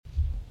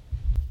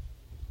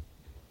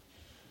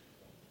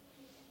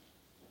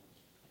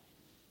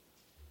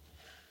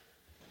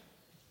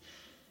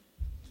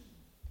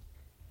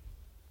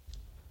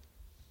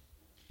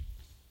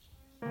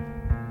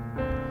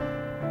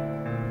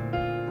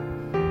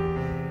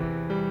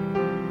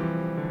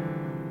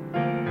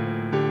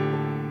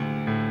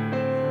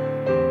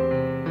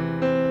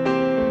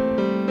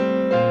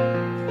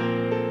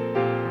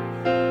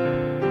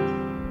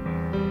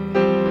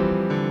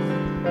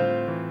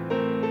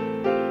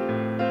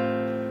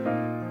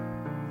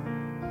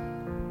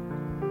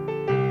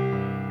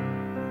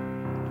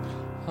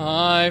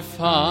I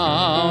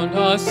found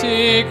a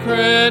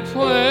secret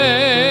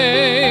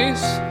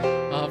place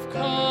of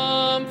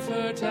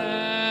comfort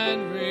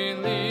and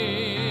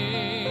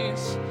release,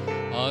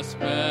 a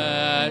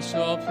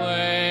special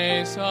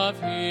place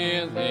of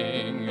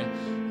healing,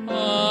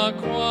 a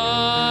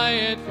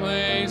quiet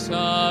place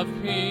of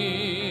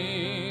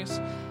peace,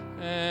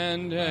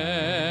 and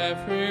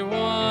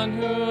everyone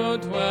who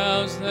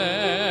dwells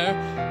there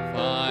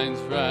finds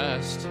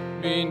rest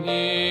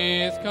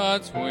beneath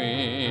God's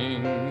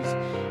wings.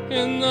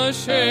 In the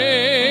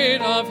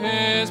shade of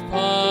His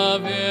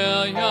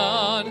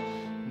pavilion,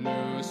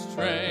 new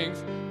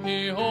strength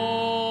He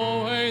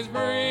always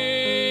brings.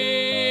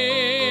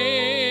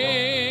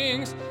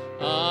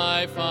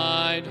 I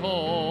find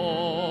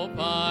hope,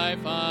 I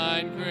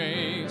find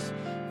grace,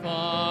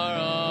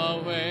 far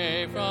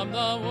away from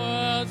the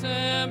world's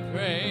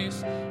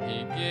embrace.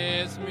 He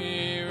gives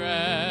me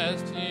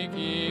rest, He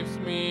keeps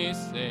me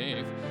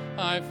safe.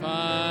 I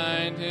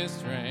find His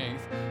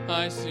strength,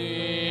 I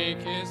seek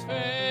His face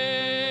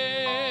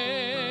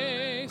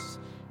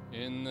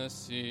in the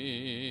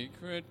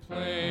secret place.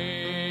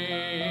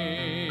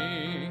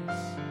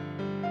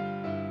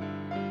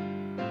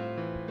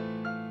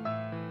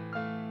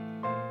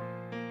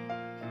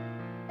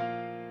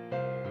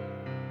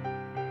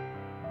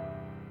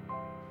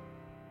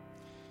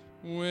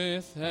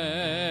 With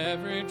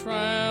every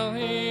trial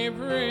He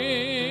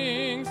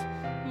brings,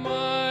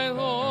 my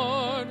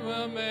Lord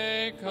will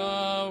make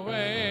a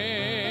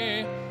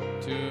way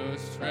to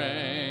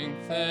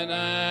strengthen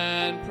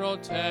and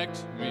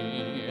protect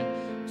me,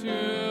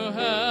 to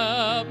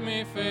help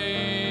me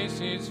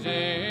face each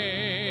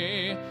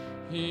day.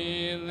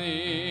 He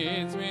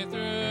leads me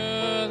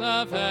through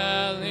the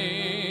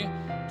valley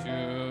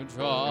to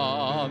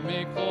draw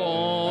me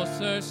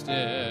closer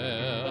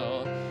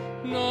still,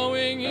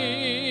 knowing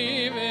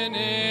even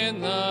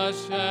in the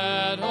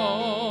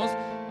shadows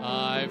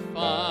I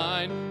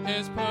find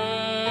His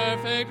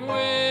perfect will.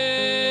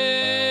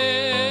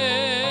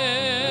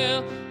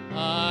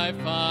 I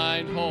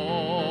find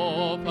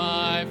hope,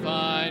 I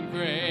find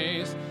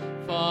grace,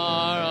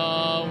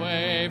 far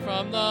away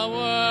from the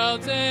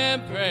world's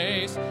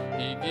embrace.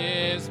 He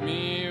gives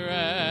me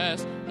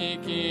rest, He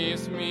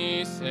keeps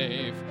me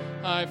safe.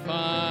 I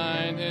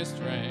find His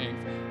strength,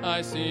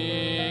 I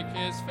seek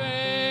His face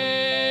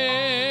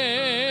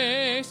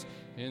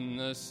in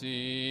the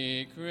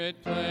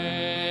secret place.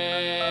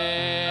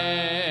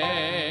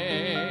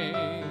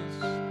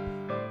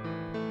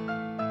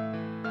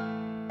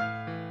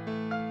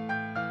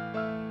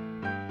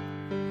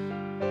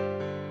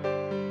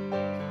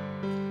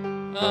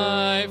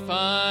 I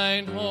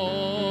find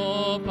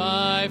hope,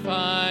 I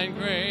find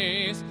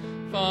grace,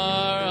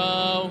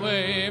 far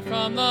away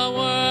from the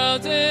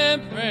world's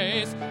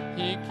embrace.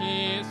 He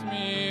keeps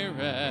me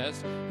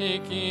rest, He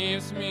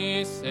keeps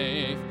me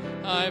safe.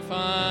 I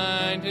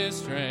find His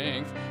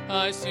strength,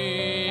 I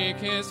seek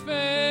His face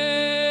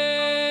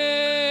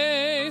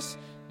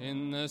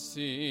in the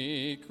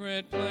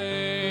secret place.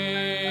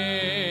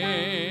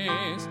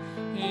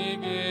 He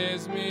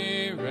gives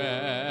me rest,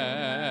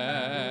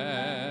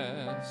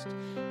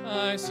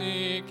 I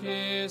seek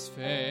His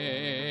face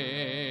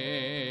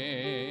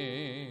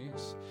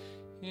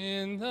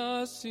in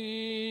the secret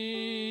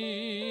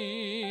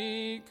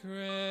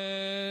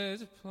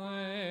place.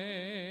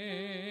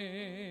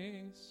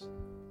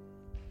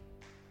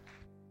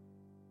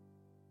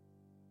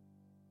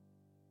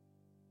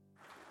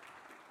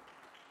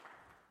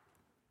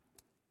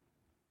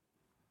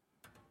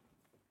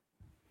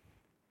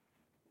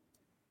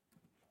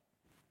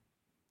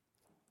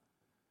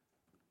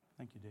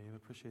 Thank you, Dave. I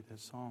appreciate that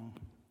song.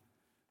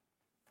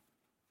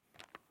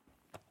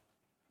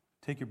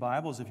 Take your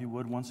Bibles, if you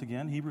would, once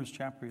again. Hebrews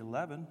chapter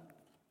 11.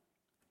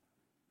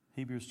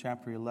 Hebrews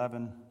chapter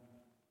 11.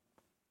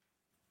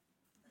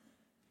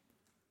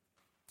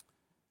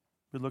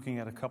 We're looking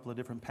at a couple of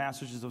different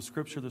passages of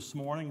Scripture this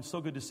morning. It's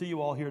so good to see you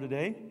all here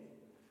today.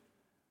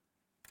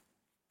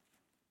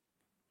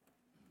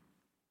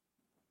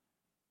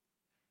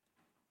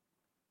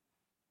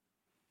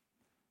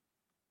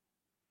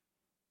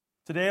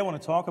 Today I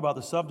want to talk about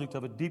the subject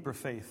of a deeper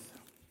faith.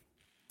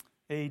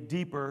 A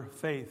deeper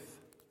faith.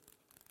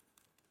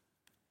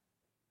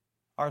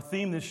 Our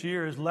theme this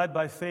year is led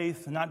by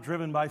faith, not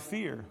driven by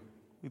fear.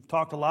 We've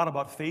talked a lot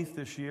about faith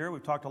this year.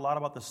 We've talked a lot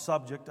about the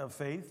subject of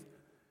faith.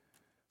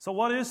 So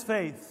what is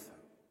faith?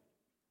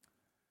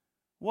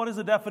 What is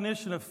the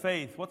definition of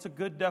faith? What's a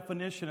good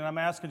definition? And I'm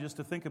asking just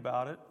to think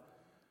about it.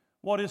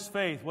 What is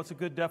faith? What's a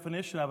good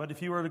definition of it?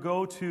 If you were to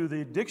go to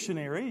the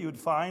dictionary, you would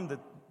find that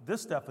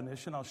this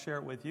definition, I'll share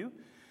it with you.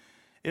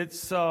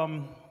 It's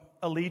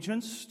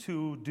allegiance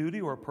to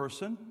duty or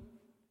person,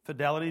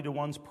 fidelity to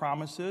one's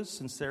promises,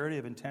 sincerity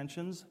of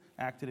intentions,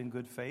 acted in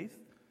good faith,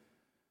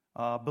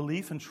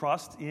 belief and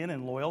trust in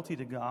and loyalty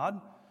to God,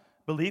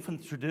 belief in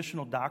the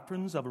traditional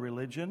doctrines of a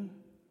religion,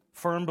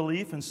 firm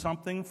belief in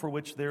something for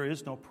which there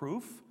is no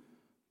proof,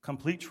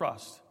 complete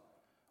trust,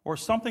 or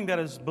something that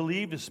is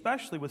believed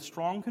especially with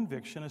strong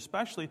conviction,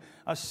 especially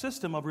a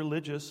system of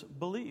religious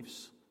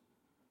beliefs.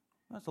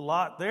 That's a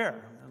lot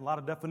there, a lot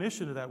of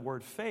definition to that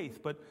word faith.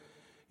 But,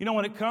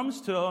 when it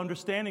comes to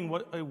understanding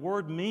what a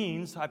word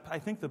means, I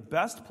think the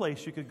best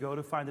place you could go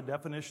to find the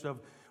definition of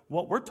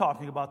what we're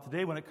talking about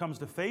today when it comes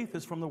to faith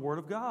is from the Word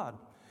of God.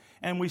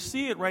 And we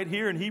see it right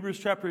here in Hebrews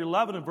chapter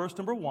 11 and verse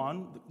number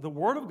 1. The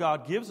Word of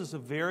God gives us a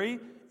very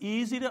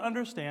easy to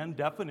understand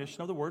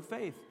definition of the word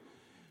faith.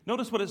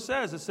 Notice what it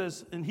says. It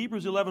says in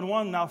Hebrews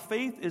 11:1, now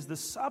faith is the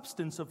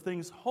substance of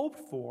things hoped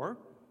for,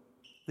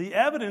 the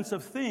evidence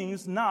of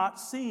things not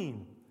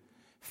seen.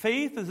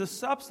 Faith is the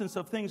substance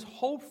of things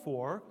hoped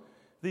for,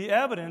 the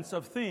evidence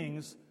of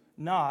things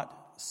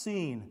not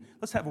seen.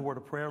 Let's have a word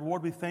of prayer.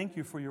 Lord, we thank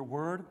you for your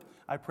word.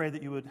 I pray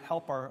that you would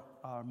help our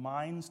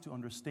minds to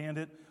understand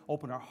it.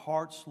 Open our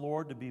hearts,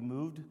 Lord, to be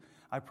moved.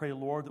 I pray,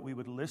 Lord, that we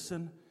would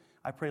listen.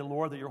 I pray,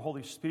 Lord, that your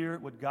Holy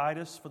Spirit would guide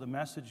us for the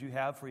message you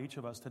have for each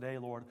of us today,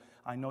 Lord.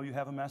 I know you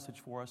have a message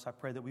for us. I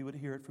pray that we would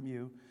hear it from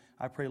you.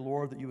 I pray,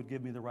 Lord, that you would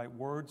give me the right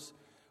words.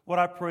 Lord,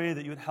 I pray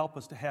that you would help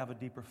us to have a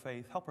deeper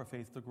faith. Help our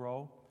faith to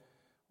grow.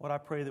 Lord, I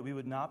pray that we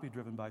would not be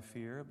driven by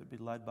fear, but be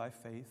led by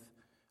faith.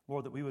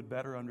 Lord, that we would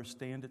better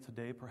understand it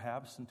today,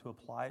 perhaps, and to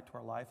apply it to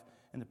our life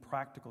in the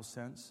practical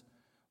sense.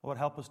 Lord,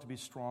 help us to be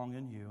strong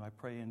in you. I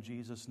pray in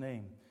Jesus'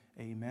 name.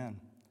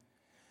 Amen.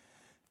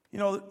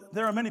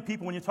 There are many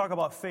people, when you talk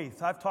about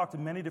faith, I've talked to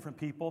many different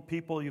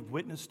people you've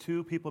witnessed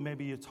to, people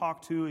maybe you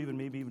talk to,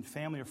 maybe even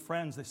family or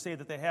friends, they say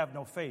that they have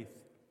no faith.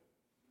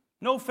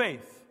 No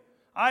faith.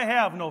 I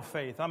have no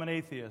faith. I'm an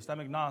atheist.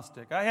 I'm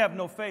agnostic. I have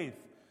no faith.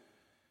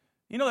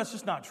 That's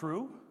just not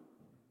true.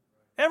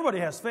 Everybody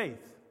has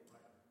faith.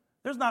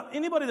 There's not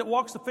anybody that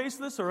walks the face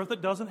of this earth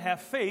that doesn't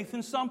have faith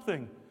in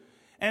something.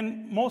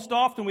 And most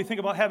often we think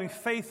about having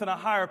faith in a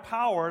higher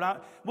power, and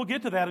we'll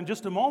get to that in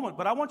just a moment,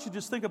 but I want you to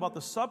just think about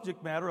the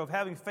subject matter of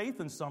having faith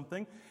in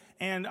something,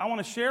 and I want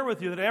to share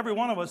with you that every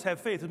one of us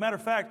have faith. As a matter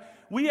of fact,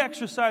 we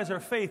exercise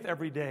our faith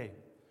every day.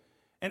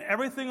 And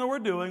everything that we're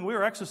doing, we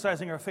are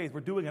exercising our faith.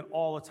 We're doing it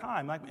all the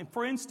time.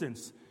 For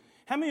instance,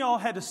 how many of y'all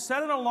had to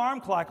set an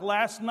alarm clock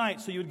last night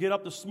so you would get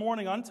up this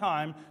morning on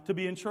time to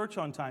be in church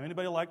on time?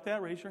 Anybody like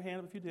that? Raise your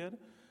hand if you did.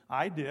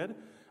 I did.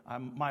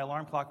 My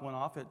alarm clock went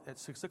off at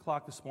 6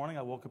 o'clock this morning.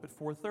 I woke up at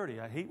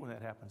 4:30. I hate when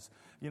that happens.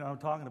 You know what I'm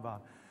talking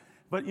about.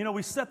 But,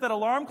 we set that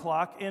alarm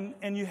clock,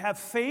 and you have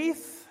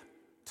faith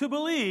to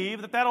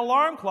believe that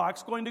alarm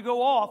clock's going to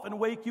go off and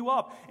wake you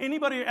up.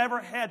 Anybody ever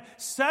had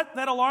set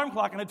that alarm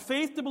clock and had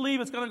faith to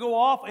believe it's going to go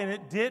off, and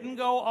it didn't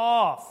go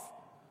off?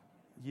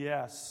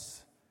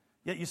 Yes.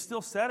 Yet you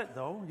still set it,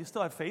 though. You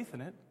still have faith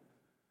in it.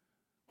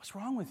 What's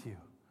wrong with you?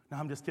 No,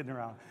 I'm just kidding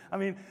around.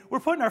 We're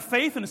putting our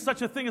faith into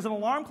such a thing as an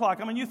alarm clock.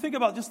 You think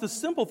about just the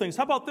simple things.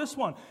 How about this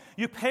one?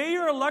 You pay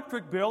your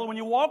electric bill, and when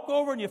you walk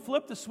over and you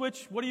flip the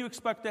switch, what do you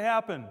expect to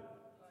happen?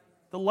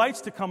 The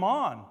lights to come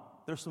on.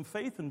 There's some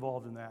faith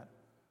involved in that.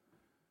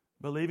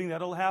 Believing that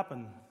it'll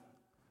happen.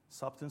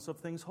 Substance of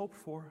things hoped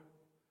for.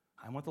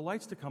 I want the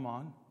lights to come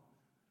on.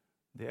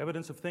 The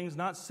evidence of things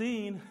not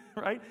seen,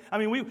 right?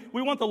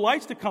 We want the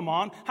lights to come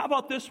on. How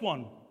about this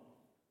one?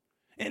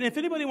 And if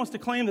anybody wants to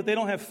claim that they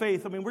don't have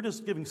faith, we're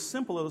just giving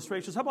simple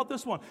illustrations. How about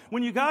this one?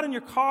 When you got in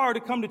your car to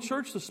come to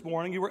church this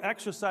morning, you were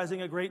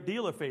exercising a great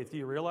deal of faith. Do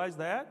you realize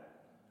that?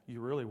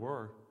 You really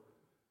were.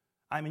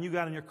 You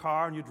got in your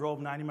car and you drove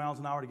 90 miles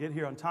an hour to get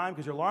here on time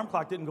because your alarm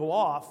clock didn't go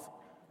off,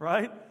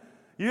 right?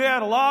 You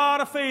had a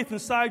lot of faith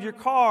inside your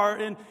car,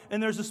 and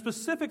there's a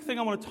specific thing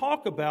I want to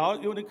talk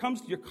about when it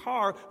comes to your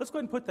car. Let's go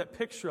ahead and put that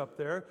picture up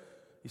there.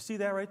 You see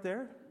that right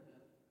there?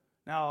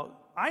 Now,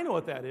 I know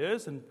what that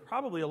is, and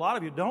probably a lot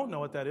of you don't know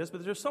what that is,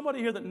 but there's somebody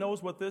here that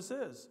knows what this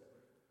is.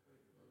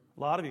 A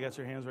lot of you got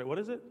your hands right. What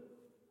is it?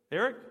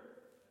 Eric?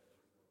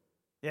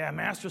 Yeah,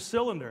 master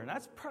cylinder. And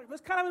that's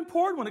kind of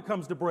important when it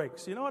comes to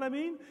brakes. You know what I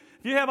mean?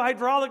 If you have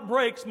hydraulic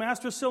brakes,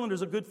 master cylinder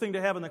is a good thing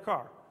to have in the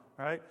car,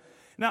 right?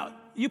 Now,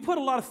 you put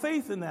a lot of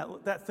faith in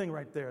that thing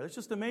right there. It's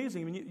just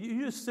amazing.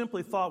 You just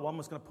simply thought, well, I'm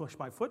just going to push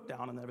my foot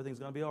down and everything's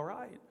going to be all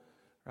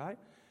right?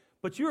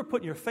 But you were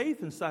putting your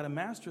faith inside a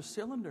master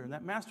cylinder. And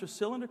that master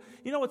cylinder,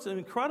 what's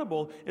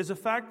incredible is the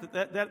fact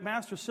that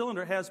master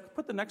cylinder has,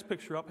 put the next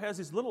picture up, has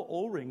these little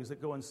O-rings that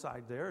go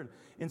inside there. And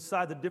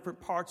inside the different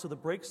parts of the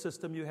brake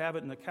system, you have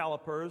it in the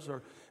calipers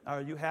or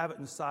you have it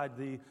inside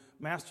the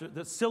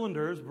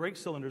cylinders, brake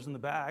cylinders in the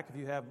back if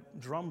you have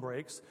drum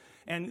brakes.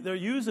 And they're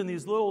using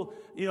these little,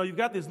 you've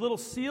got these little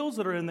seals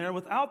that are in there.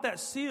 Without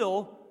that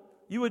seal,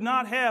 you would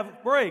not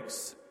have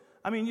brakes.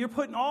 You're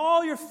putting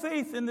all your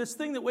faith in this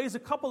thing that weighs a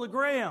couple of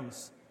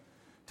grams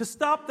to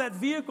stop that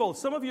vehicle.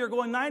 Some of you are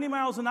going 90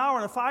 miles an hour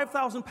in a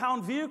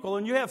 5,000-pound vehicle,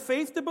 and you have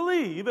faith to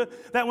believe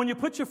that when you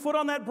put your foot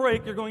on that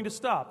brake, you're going to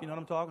stop. You know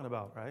what I'm talking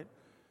about, right?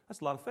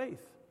 That's a lot of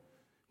faith.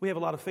 We have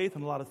a lot of faith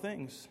in a lot of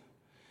things.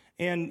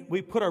 And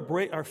we put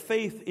our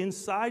faith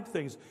inside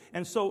things.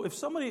 And so if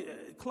somebody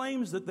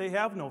claims that they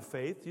have no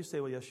faith, you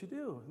say, well, yes, you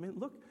do.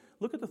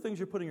 Look at the things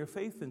you're putting your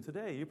faith in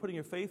today. You're putting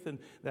your faith in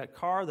that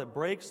car that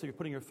brakes. So you're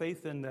putting your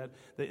faith in the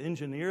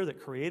engineer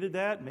that created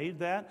that, made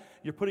that.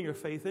 You're putting your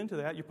faith into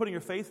that. You're putting your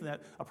faith in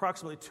that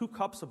approximately 2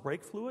 cups of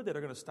brake fluid that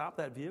are going to stop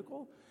that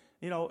vehicle.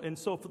 And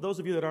so for those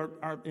of you that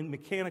aren't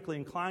mechanically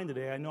inclined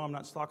today, I know I'm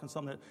not talking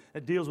something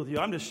that deals with you.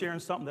 I'm just sharing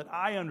something that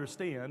I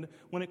understand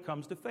when it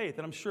comes to faith.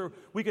 And I'm sure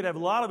we could have a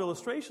lot of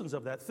illustrations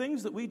of that,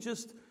 things that we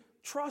just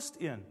trust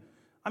in.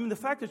 I mean, the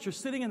fact that you're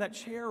sitting in that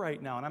chair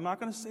right now, and I'm not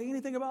going to say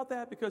anything about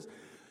that because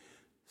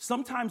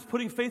sometimes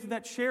putting faith in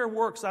that chair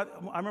works. I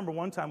remember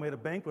one time we had a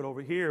banquet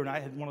over here, and I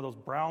had one of those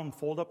brown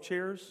fold-up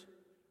chairs.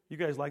 You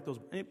guys like those?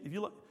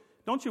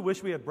 Don't you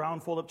wish we had brown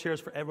fold-up chairs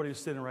for everybody who's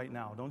sitting right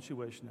now? Don't you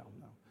wish? No.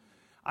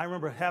 I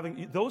remember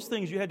having those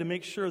things. You had to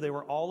make sure they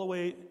were all the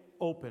way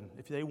open.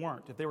 If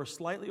they were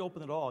slightly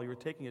open at all, you were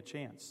taking a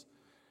chance.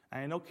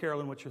 And I know,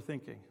 Carolyn, what you're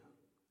thinking.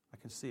 I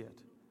can see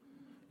it.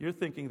 You're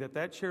thinking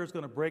that chair is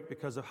going to break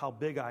because of how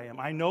big I am.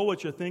 I know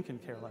what you're thinking,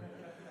 Carolyn.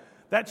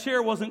 That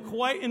chair wasn't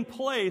quite in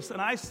place,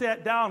 and I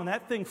sat down, and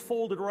that thing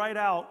folded right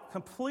out,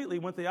 completely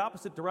went the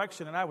opposite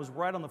direction, and I was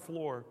right on the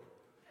floor.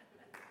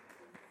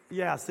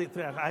 Yeah, see,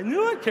 I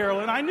knew it,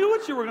 Carolyn. I knew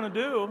what you were going to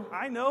do.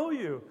 I know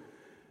you.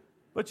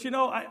 But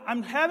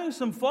I'm having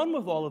some fun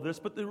with all of this,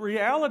 but the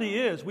reality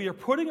is we are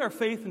putting our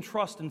faith and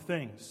trust in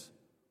things.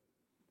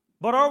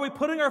 But are we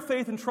putting our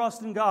faith and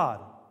trust in God?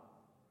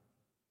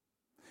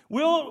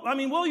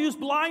 We'll use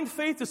blind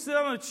faith to sit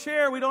on a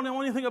chair we don't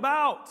know anything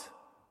about.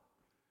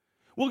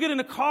 We'll get in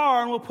a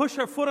car and we'll push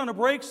our foot on the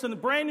brakes in a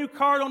brand new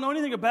car, don't know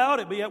anything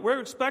about it, but yet we're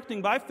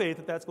expecting by faith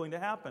that that's going to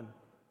happen.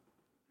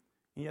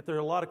 And yet there are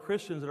a lot of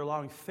Christians that are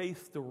allowing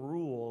faith to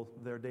rule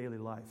their daily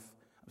life.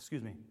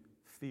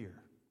 Fear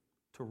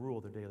to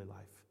rule their daily life.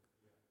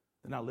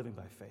 They're not living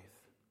by faith.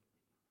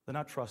 They're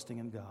not trusting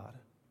in God.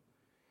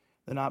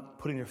 They're not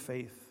putting their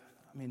faith.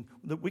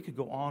 We could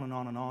go on and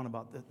on and on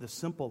about the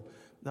simple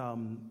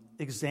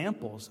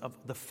examples of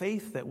the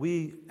faith that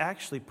we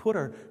actually put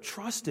our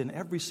trust in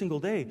every single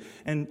day.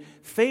 And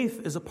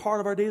faith is a part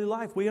of our daily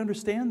life. We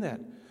understand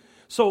that.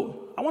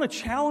 So I want to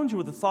challenge you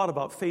with the thought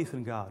about faith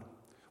in God.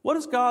 What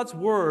does God's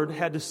Word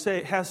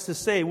has to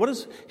say? What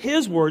does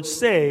His Word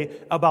say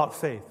about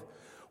faith?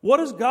 What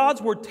does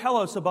God's Word tell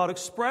us about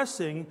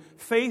expressing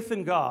faith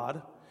in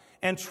God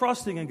and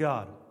trusting in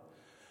God?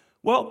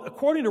 Well,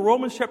 according to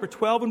Romans chapter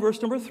 12 and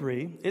verse number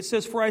 3, it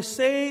says, "For I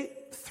say,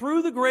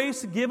 through the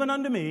grace given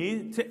unto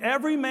me, to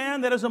every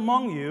man that is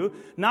among you,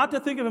 not to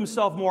think of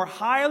himself more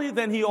highly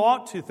than he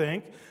ought to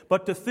think,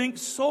 but to think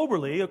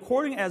soberly,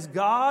 according as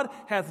God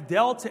hath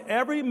dealt to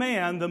every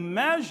man the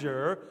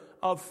measure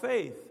of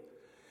faith."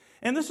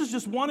 And this is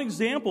just one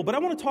example, but I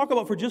want to talk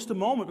about for just a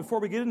moment before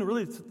we get into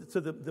really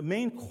to the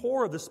main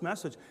core of this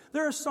message.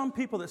 There are some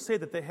people that say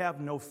that they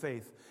have no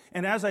faith.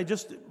 And as I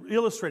just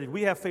illustrated,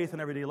 we have faith in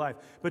everyday life.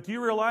 But do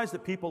you realize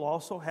that people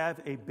also have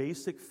a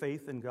basic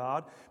faith in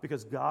God?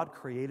 Because God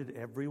created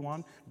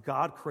everyone.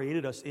 God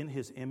created us in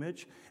His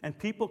image. And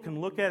people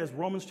can look at, as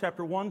Romans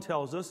chapter 1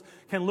 tells us,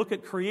 can look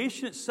at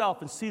creation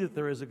itself and see that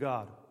there is a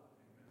God.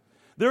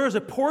 There is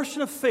a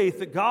portion of faith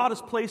that God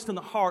has placed in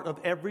the heart of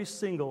every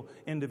single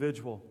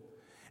individual.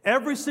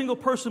 Every single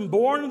person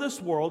born in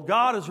this world,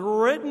 God has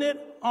written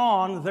it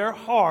on their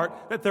heart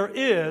that there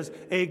is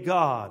a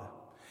God.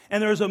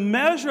 And there's a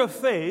measure of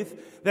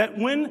faith that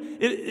when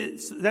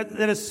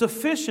that is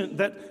sufficient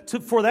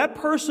for that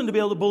person to be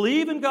able to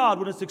believe in God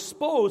when it's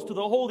exposed to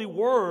the holy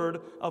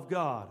Word of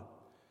God.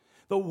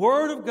 The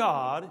Word of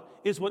God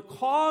is what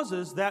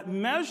causes that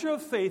measure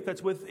of faith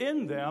that's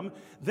within them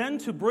then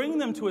to bring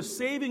them to a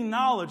saving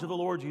knowledge of the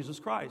Lord Jesus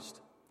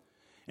Christ.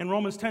 In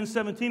Romans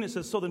 10:17 it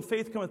says, "So then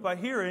faith cometh by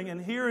hearing,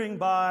 and hearing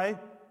by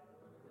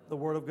the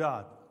Word of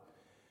God."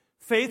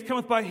 Faith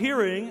cometh by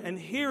hearing, and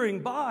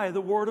hearing by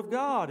the Word of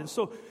God. And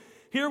so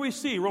here we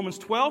see Romans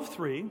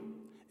 12:3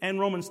 and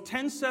Romans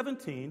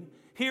 10:17.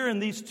 Here in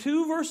these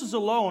two verses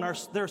alone,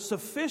 they're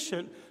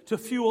sufficient to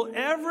fuel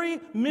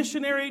every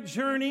missionary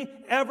journey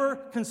ever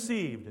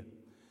conceived.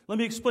 Let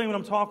me explain what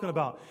I'm talking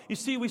about. You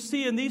see, we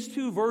see in these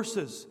two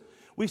verses,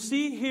 we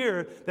see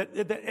here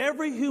that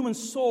every human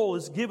soul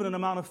is given an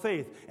amount of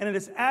faith, and it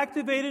is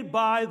activated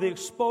by the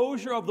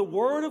exposure of the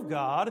Word of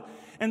God.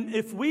 And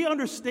if we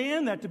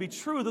understand that to be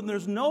true, then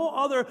there's no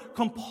other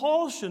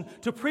compulsion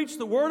to preach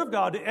the Word of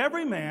God to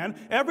every man,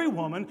 every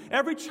woman,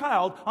 every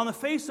child on the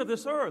face of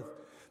this earth.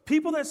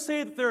 People that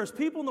say that there's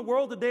people in the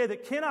world today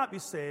that cannot be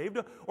saved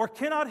or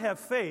cannot have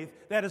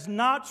faith, that is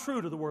not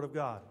true to the Word of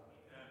God.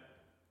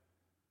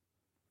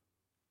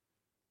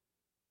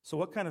 So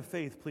what kind of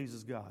faith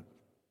pleases God?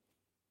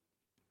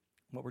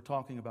 What we're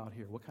talking about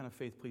here. What kind of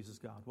faith pleases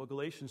God? Well,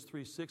 Galatians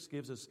 3:6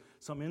 gives us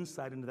some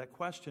insight into that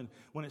question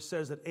when it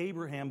says that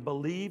Abraham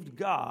believed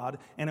God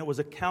and it was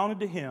accounted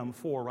to him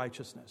for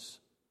righteousness.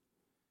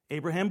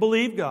 Abraham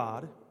believed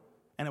God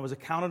and it was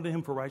accounted to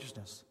him for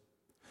righteousness.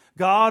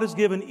 God has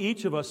given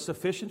each of us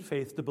sufficient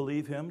faith to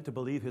believe Him, to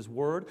believe His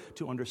Word,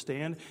 to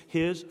understand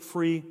His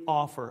free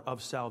offer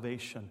of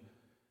salvation.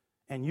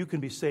 And you can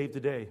be saved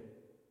today.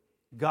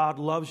 God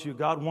loves you.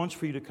 God wants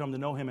for you to come to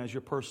know Him as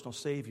your personal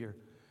Savior.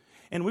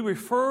 And we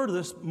refer to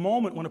this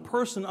moment when a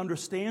person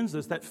understands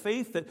this, that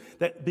faith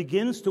that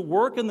begins to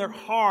work in their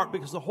heart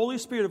because the Holy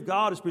Spirit of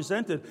God is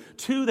presented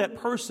to that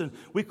person.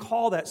 We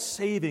call that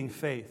saving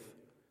faith.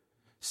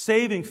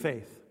 Saving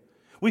faith.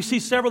 We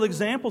see several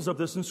examples of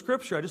this in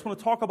Scripture. I just want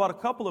to talk about a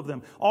couple of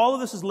them. All of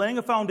this is laying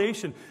a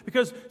foundation.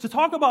 Because to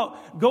talk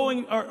about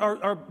going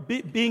or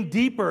being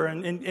deeper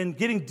and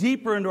getting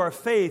deeper into our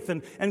faith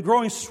and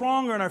growing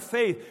stronger in our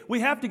faith, we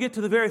have to get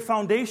to the very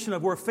foundation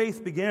of where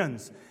faith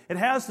begins. It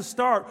has to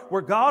start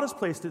where God has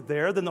placed it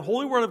there. Then the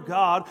Holy Word of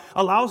God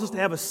allows us to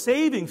have a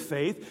saving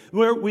faith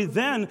where we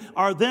then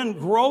are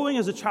growing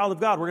as a child of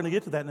God. We're going to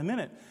get to that in a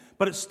minute.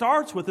 But it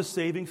starts with a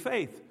saving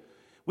faith.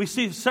 We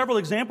see several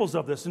examples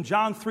of this. In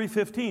John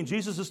 3:15,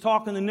 Jesus is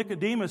talking to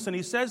Nicodemus, and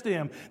he says to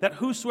him that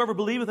whosoever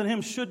believeth in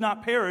him should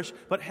not perish,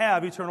 but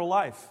have eternal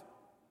life.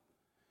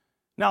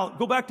 Now,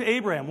 go back to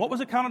Abraham. What was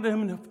it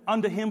counted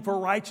unto him for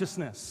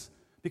righteousness?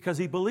 Because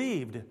he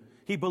believed.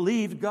 He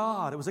believed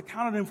God. It was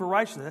accounted to him for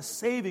righteousness, a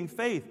saving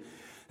faith.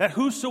 That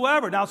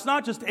whosoever, now it's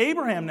not just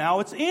Abraham now,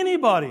 it's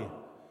anybody.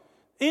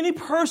 Any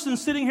person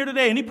sitting here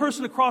today, any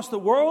person across the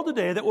world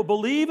today that will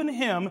believe in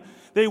him,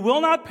 they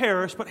will not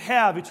perish, but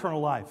have eternal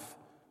life.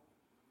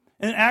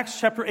 In Acts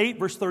chapter 8,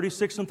 verse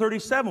 36 and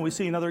 37, we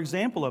see another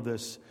example of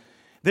this.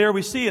 There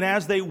we see, and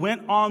as they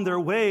went on their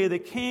way, they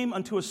came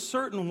unto a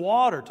certain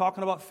water,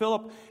 talking about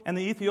Philip and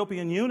the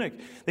Ethiopian eunuch.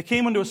 They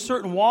came unto a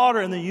certain water,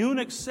 and the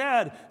eunuch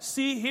said,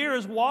 See, here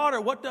is water.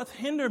 What doth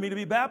hinder me to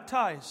be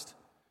baptized?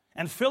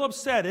 And Philip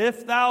said,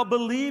 If thou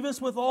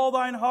believest with all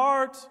thine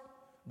heart,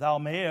 thou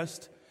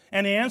mayest.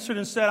 And he answered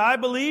and said, I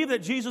believe that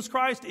Jesus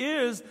Christ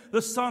is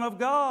the Son of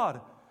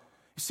God.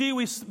 See,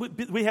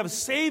 we have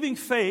saving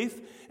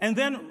faith, and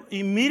then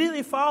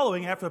immediately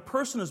following, after a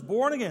person is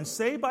born again,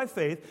 saved by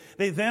faith,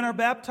 they then are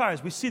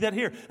baptized. We see that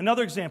here.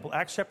 Another example,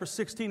 Acts chapter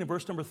 16 and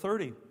verse number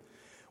 30.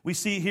 We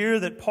see here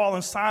that Paul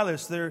and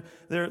Silas, they're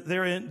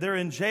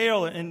in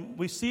jail, and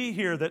we see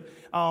here that,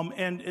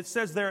 and it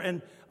says there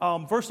in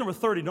verse number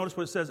 30, notice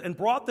what it says, and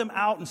brought them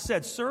out and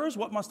said, Sirs,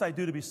 what must I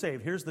do to be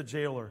saved? Here's the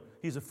jailer.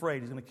 He's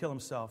afraid. He's going to kill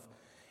himself.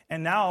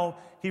 And now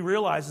he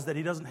realizes that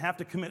he doesn't have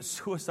to commit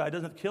suicide,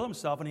 doesn't have to kill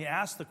himself, and he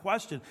asks the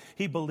question.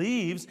 He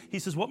believes. He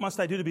says, what must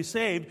I do to be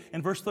saved?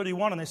 In verse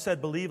 31, and they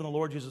said, believe in the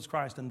Lord Jesus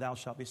Christ, and thou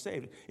shalt be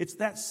saved. It's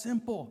that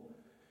simple.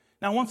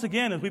 Now, once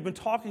again, as we've been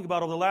talking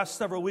about over the last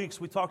several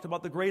weeks, we talked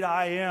about the great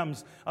I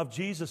ams of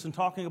Jesus and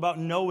talking about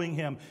knowing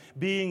him,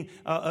 being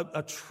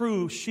a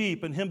true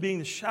sheep, and him being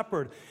the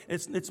shepherd.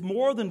 It's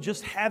more than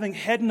just having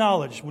head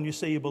knowledge when you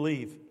say you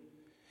believe.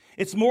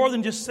 It's more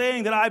than just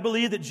saying that I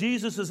believe that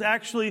Jesus is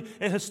actually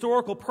a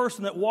historical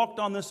person that walked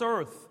on this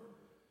earth.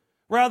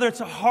 Rather, it's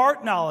a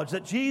heart knowledge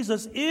that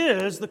Jesus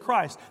is the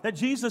Christ, that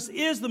Jesus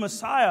is the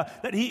Messiah,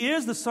 that he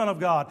is the Son of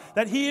God,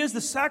 that he is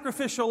the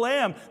sacrificial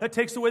lamb that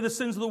takes away the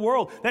sins of the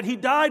world, that he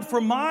died for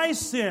my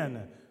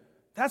sin.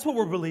 That's what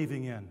we're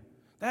believing in.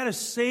 That is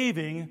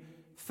saving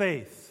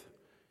faith.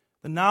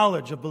 The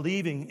knowledge of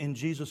believing in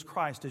Jesus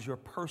Christ as your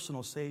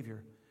personal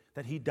Savior,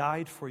 that he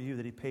died for you,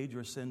 that he paid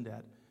your sin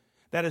debt.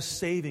 That is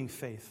saving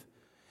faith.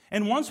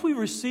 And once we've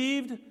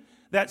received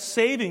that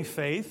saving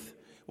faith,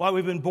 while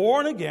we've been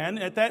born again,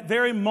 at that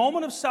very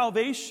moment of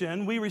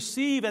salvation, we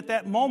receive at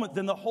that moment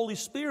then the Holy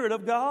Spirit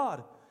of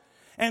God.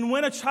 And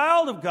when a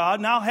child of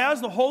God now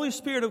has the Holy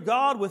Spirit of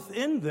God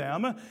within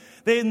them,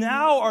 they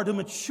now are to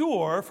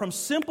mature from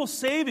simple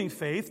saving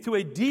faith to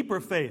a deeper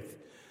faith.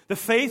 The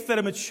faith that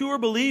a mature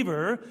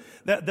believer,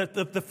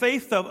 the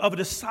faith of a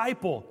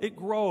disciple, it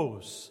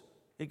grows.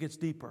 It gets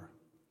deeper.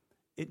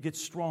 It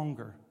gets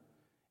stronger.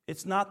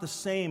 It's not the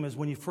same as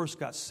when you first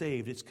got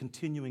saved. It's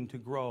continuing to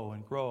grow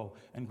and grow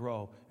and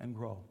grow and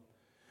grow.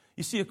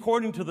 You see,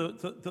 according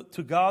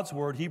to God's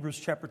Word, Hebrews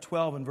chapter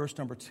 12 and verse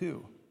number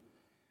 2,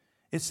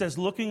 it says,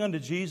 looking unto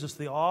Jesus,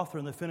 the author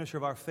and the finisher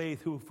of our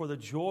faith, who for the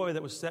joy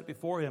that was set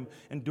before him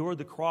endured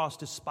the cross,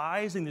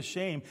 despising the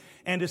shame,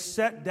 and is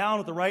set down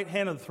at the right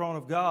hand of the throne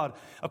of God.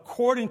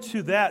 According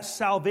to that,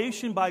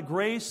 salvation by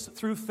grace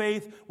through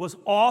faith was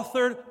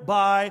authored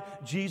by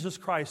Jesus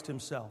Christ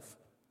himself.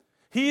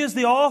 He is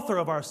the author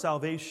of our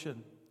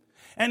salvation.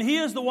 And he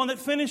is the one that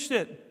finished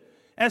it.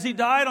 As he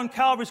died on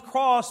Calvary's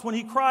cross, when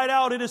he cried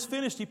out, it is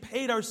finished, he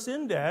paid our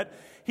sin debt.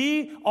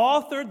 He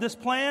authored this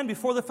plan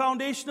before the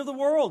foundation of the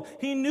world.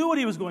 He knew what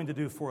he was going to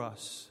do for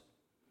us.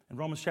 In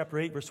Romans chapter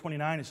 8, verse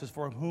 29, it says,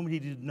 for whom he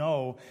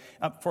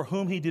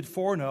did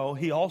foreknow,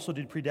 he also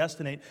did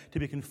predestinate to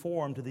be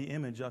conformed to the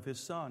image of his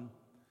Son.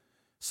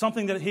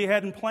 Something that he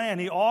hadn't planned.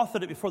 He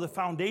authored it before the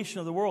foundation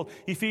of the world.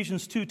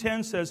 Ephesians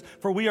 2:10 says,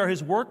 for we are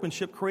his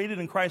workmanship created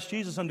in Christ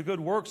Jesus unto good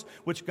works,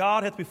 which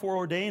God hath before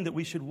ordained that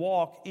we should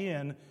walk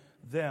in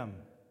them.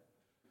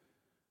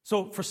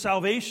 So for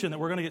salvation, that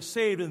we're going to get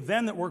saved, and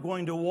then that we're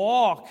going to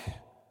walk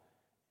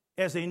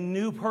as a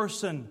new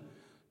person,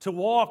 to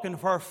walk and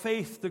for our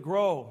faith to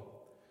grow.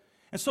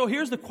 And so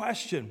here's the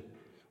question.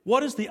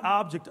 What is the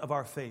object of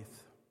our faith?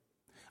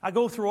 I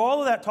go through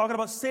all of that talking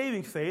about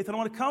saving faith, and I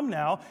want to come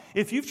now.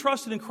 If you've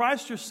trusted in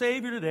Christ your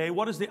Savior today,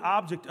 what is the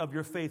object of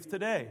your faith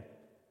today?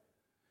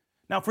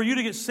 Now, for you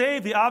to get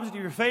saved, the object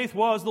of your faith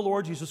was the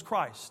Lord Jesus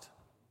Christ.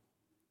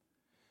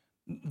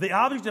 The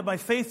object of my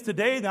faith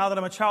today, now that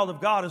I'm a child of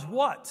God, is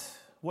what?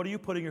 What are you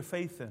putting your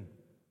faith in?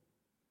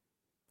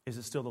 Is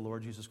it still the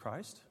Lord Jesus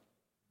Christ?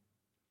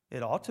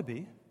 It ought to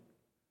be.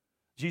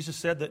 Jesus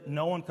said that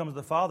no one comes to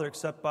the Father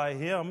except by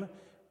him.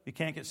 You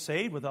can't get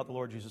saved without the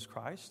Lord Jesus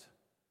Christ.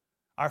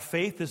 Our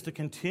faith is to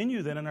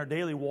continue then in our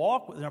daily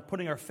walk, and our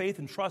putting our faith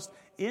and trust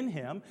in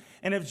him.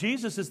 And if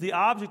Jesus is the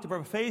object of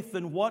our faith,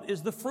 then what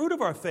is the fruit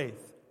of our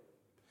faith?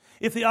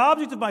 If the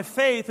object of my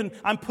faith, and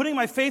I'm putting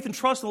my faith and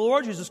trust in the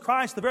Lord Jesus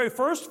Christ, the very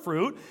first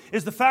fruit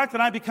is the fact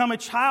that I become a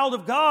child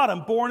of God.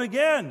 I'm born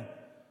again.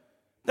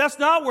 That's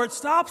not where it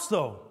stops,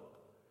 though.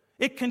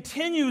 It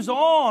continues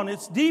on.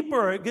 It's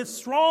deeper. It gets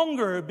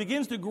stronger. It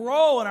begins to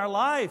grow in our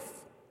life.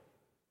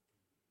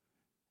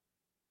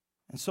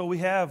 And so we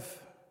have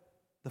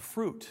the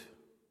fruit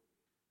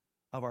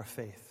of our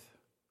faith.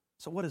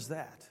 So what is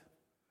that?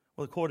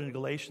 Well, according to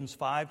Galatians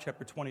 5,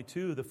 chapter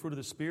 22, the fruit of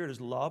the Spirit is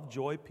love,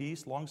 joy,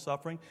 peace,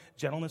 long-suffering,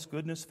 gentleness,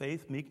 goodness,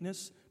 faith,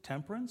 meekness,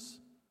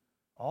 temperance.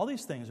 All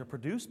these things are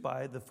produced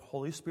by the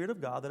Holy Spirit of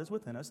God that is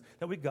within us,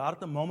 that we got at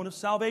the moment of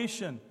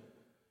salvation.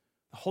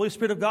 The Holy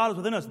Spirit of God is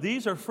within us.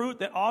 These are fruit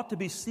that ought to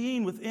be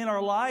seen within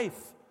our life.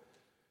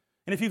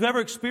 And if you've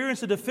ever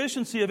experienced a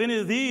deficiency of any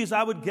of these,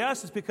 I would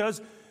guess it's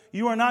because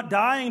you are not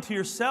dying to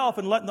yourself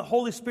and letting the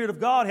Holy Spirit of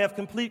God have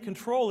complete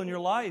control in your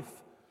life.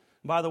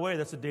 And by the way,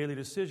 that's a daily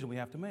decision we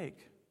have to make.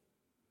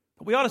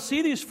 But we ought to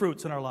see these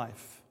fruits in our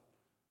life.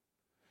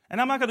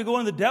 And I'm not going to go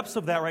into the depths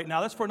of that right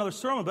now. That's for another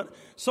sermon. But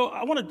so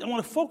I want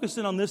to focus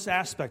in on this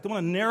aspect. I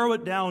want to narrow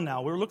it down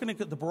now. We're looking at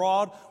the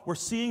broad. We're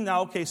seeing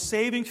now, okay,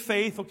 saving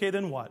faith. Okay,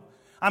 then what?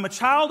 I'm a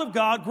child of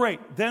God.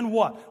 Great. Then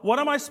what? What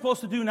am I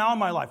supposed to do now in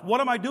my life?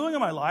 What am I doing in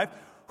my life?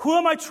 Who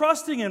am I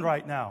trusting in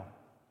right now?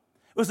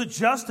 Was it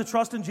just to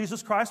trust in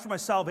Jesus Christ for my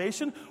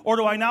salvation? Or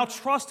do I now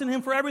trust in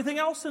him for everything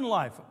else in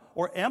life?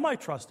 Or am I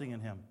trusting in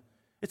him?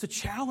 It's a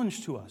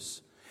challenge to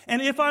us.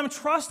 And if I'm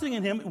trusting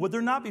in him, would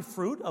there not be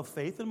fruit of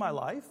faith in my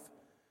life?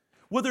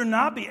 Would there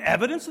not be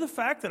evidence of the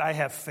fact that I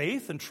have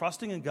faith and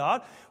trusting in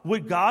God?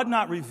 Would God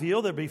not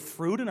reveal there be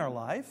fruit in our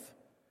life?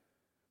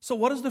 So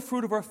what is the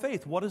fruit of our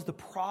faith? What is the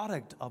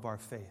product of our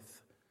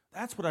faith?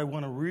 That's what I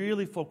want to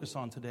really focus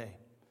on today.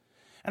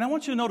 And I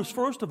want you to notice,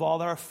 first of all,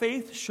 that our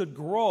faith should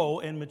grow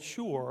and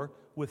mature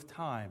with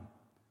time.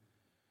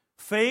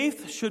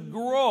 Faith should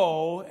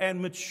grow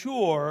and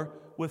mature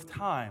with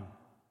time.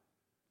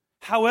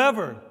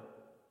 However,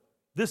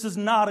 this is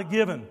not a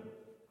given.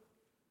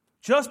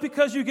 Just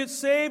because you get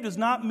saved does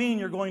not mean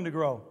you're going to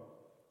grow.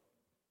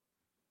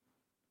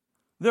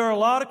 There are a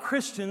lot of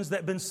Christians that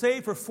have been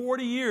saved for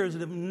 40 years that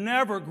have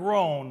never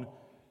grown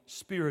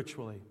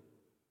spiritually.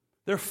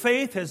 Their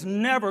faith has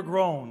never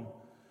grown.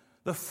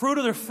 The fruit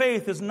of their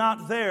faith is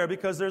not there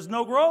because there's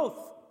no growth.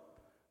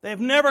 They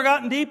have never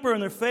gotten deeper in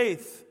their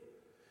faith.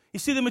 You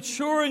see, the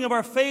maturing of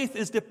our faith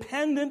is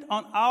dependent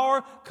on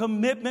our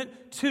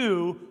commitment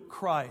to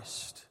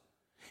Christ.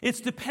 It's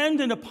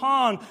dependent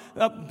upon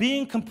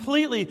being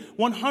completely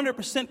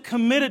 100%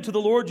 committed to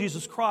the Lord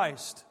Jesus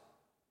Christ.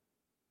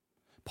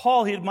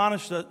 Paul, he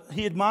admonished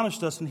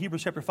us in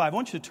Hebrews chapter 5. I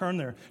want you to turn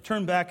there.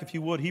 Turn back, if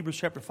you would, Hebrews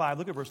chapter 5.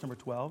 Look at verse number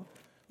 12.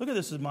 Look at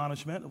this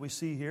admonishment that we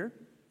see here.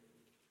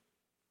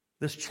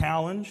 This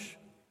challenge.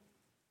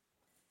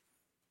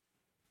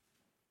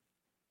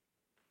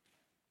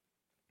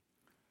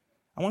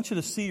 I want you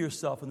to see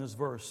yourself in this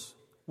verse.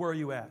 Where are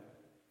you at?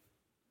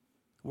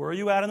 Where are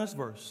you at in this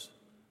verse?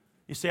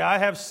 You say, I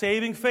have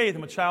saving faith.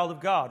 I'm a child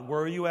of God.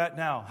 Where are you at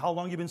now? How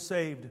long have you been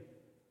saved?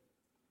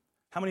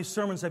 How many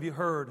sermons have you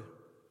heard?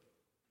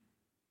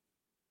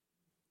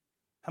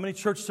 How many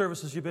church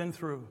services have you been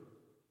through?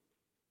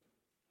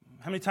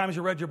 How many times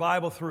you read your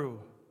Bible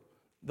through?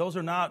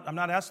 I'm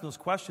not asking those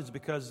questions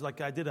because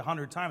like I did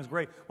 100 times.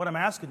 Great. What I'm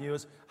asking you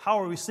is,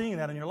 how are we seeing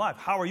that in your life?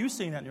 How are you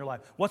seeing that in your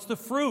life? What's the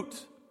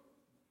fruit?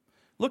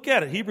 Look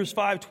at it. Hebrews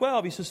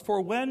 5:12, he says,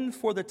 For when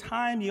for the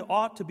time ye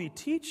ought to be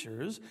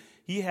teachers,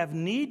 ye have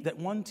need that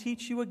one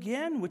teach you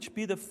again, which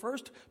be the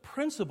first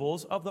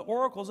principles of the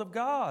oracles of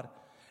God,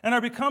 and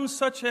are become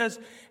such as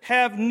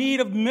have need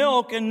of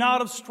milk and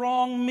not of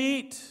strong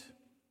meat.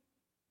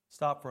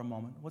 Stop for a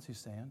moment. What's he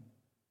saying?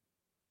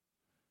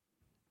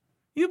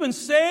 You've been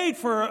saved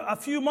for a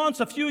few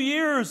months, a few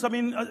years,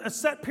 a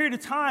set period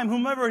of time,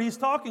 whomever he's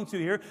talking to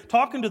here,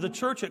 talking to the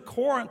church at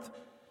Corinth,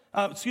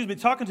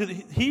 talking to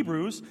the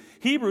Hebrews,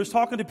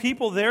 talking to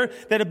people there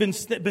that have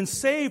been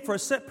saved for a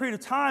set period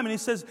of time. And he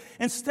says,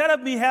 instead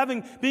of me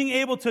being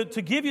able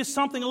to give you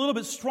something a little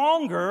bit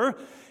stronger,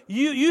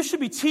 you should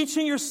be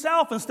teaching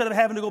yourself instead of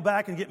having to go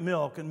back and get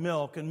milk and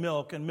milk and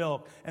milk and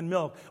milk and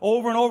milk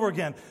over and over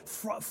again,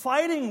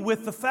 fighting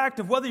with the fact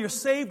of whether you're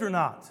saved or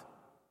not.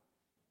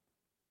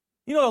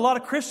 You know, a lot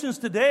of Christians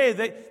today,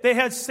 they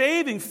had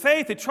saving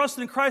faith. They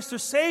trusted in Christ their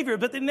Savior,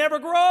 but they never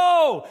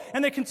grow.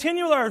 And they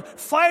continually are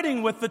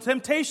fighting with the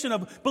temptation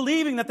of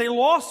believing that they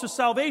lost their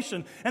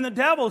salvation. And the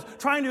devil's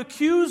trying to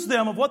accuse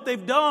them of what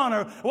they've done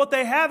or what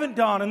they haven't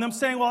done. And them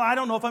saying, well, I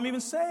don't know if I'm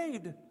even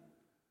saved.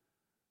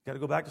 Got to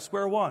go back to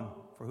square one.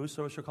 For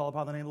whosoever shall call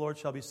upon the name of the Lord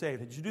shall be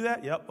saved. Did you do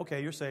that? Yep.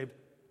 Okay, you're saved.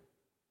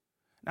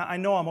 Now, I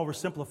know I'm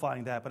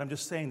oversimplifying that, but I'm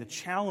just saying the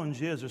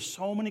challenge is there's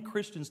so many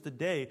Christians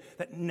today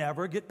that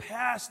never get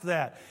past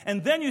that.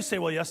 And then you say,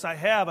 well, yes, I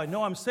have. I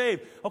know I'm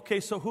saved. Okay,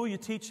 so who are you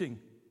teaching?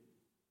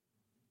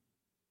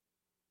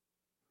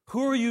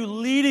 Who are you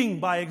leading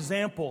by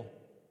example?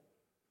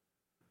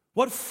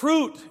 What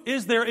fruit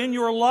is there in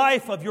your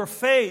life of your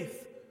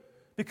faith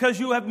because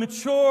you have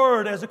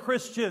matured as a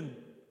Christian?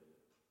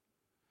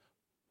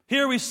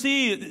 Here we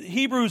see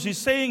Hebrews, he's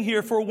saying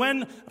here, for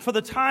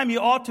the time ye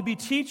ought to be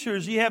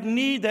teachers, ye have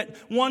need that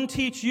one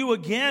teach you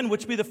again,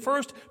 which be the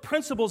first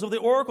principles of the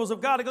oracles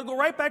of God. I gotta go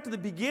right back to the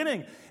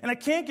beginning, and I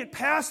can't get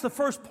past the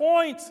first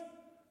point.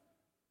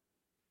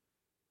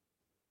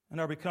 And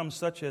are become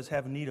such as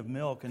have need of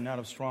milk and not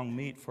of strong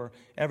meat, for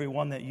every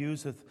one that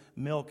useth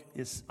milk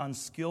is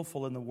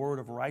unskillful in the word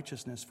of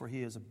righteousness, for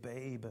he is a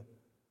babe.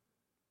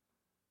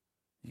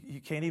 You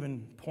can't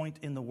even point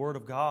in the word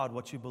of God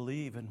what you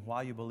believe and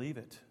why you believe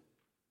it.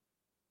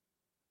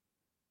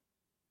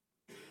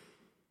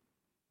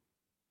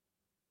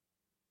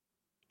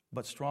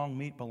 But strong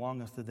meat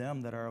belongeth to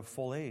them that are of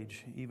full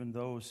age, even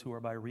those who are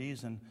by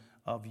reason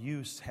of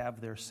use have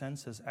their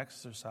senses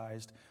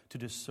exercised to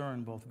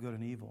discern both good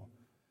and evil.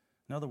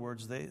 In other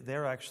words,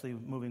 they're actually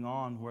moving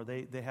on where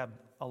they have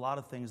a lot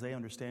of things they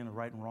understand of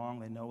right and wrong.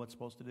 They know what's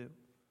supposed to do.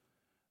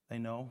 They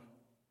know.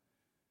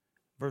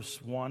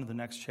 Verse 1 of the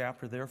next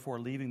chapter, therefore,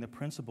 leaving the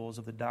principles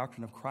of the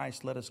doctrine of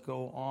Christ, let us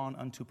go on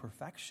unto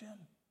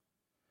perfection.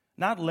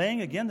 Not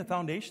laying again the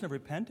foundation of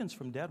repentance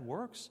from dead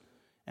works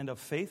and of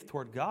faith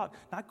toward God.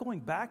 Not going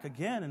back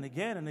again and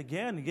again and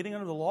again and getting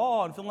under the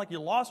law and feeling like you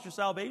lost your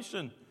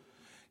salvation.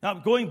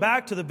 Not going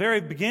back to the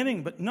very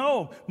beginning, but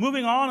no,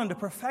 moving on into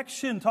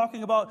perfection,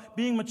 talking about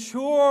being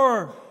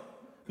mature,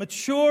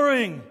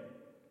 maturing.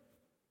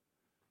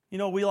 You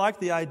know, we like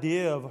the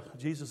idea of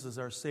Jesus as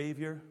our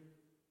Savior,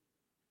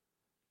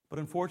 but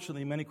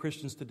unfortunately, many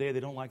Christians today, they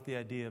don't like the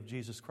idea of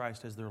Jesus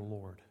Christ as their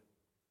Lord.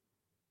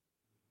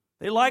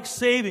 They like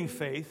saving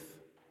faith,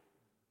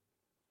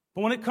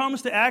 but when it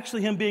comes to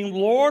actually Him being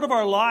Lord of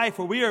our life,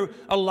 where we are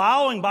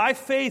allowing by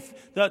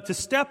faith to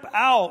step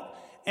out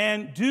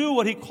and do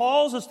what He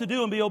calls us to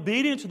do and be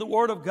obedient to the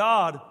Word of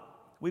God,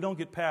 we don't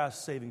get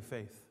past saving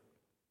faith.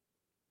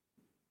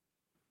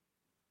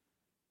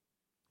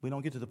 We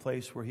don't get to the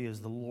place where He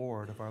is the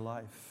Lord of our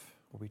life,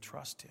 where we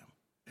trust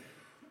Him.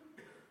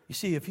 You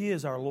see, if He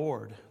is our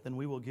Lord, then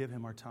we will give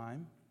Him our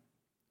time.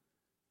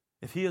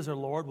 If He is our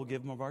Lord, we'll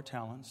give Him of our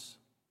talents.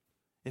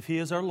 If He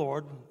is our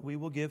Lord, we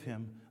will give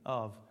Him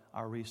of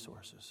our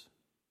resources.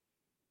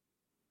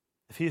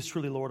 If He is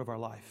truly Lord of our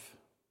life,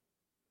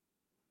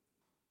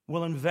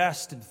 we'll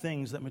invest in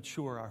things that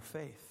mature our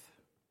faith.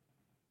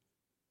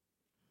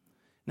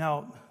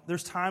 Now,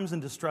 there's times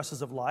and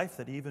distresses of life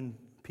that even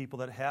people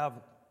that have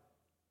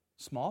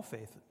small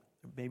faith,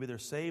 maybe they're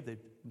saved, they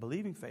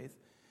believe in faith,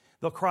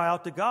 they'll cry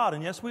out to God.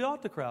 And yes, we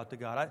ought to cry out to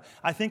God.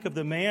 I think of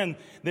the man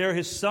there,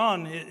 his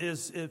son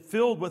is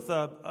filled with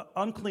an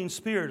unclean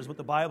spirit, is what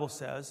the Bible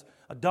says,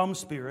 a dumb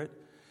spirit.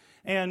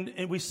 And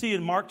we see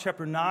in Mark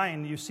chapter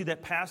 9, you see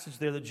that passage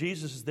there that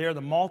Jesus is there.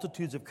 The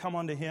multitudes have come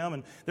unto Him,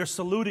 and they're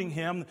saluting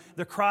Him.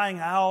 They're crying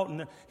out,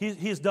 and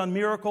He has done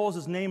miracles.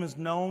 His name is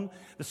known.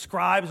 The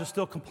scribes are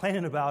still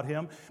complaining about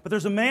Him. But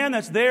there's a man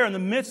that's there in the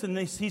midst, and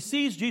he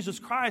sees Jesus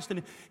Christ,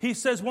 and he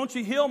says, won't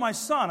you heal my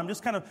son? I'm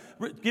just kind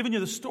of giving you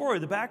the story,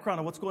 the background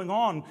of what's going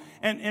on.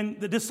 And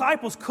the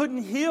disciples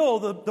couldn't heal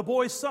the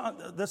boy's son,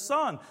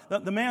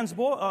 the man's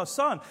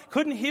son.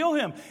 Couldn't heal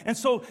him. And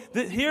so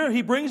here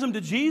He brings him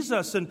to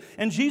Jesus,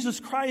 and Jesus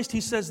Christ,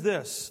 He says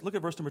this. Look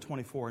at verse number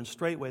 24. And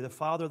straightway the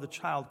father of the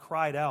child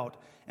cried out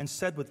and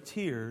said with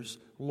tears,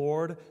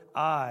 Lord,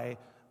 I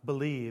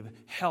believe.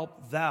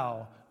 Help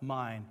thou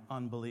mine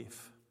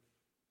unbelief.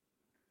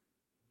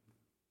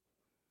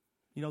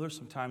 You know, there's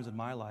some times in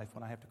my life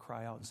when I have to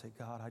cry out and say,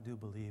 God, I do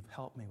believe.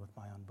 Help me with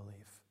my unbelief.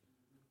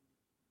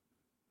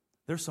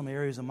 There's some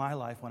areas in my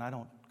life when I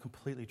don't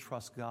completely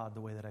trust God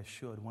the way that I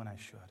should, when I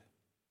should.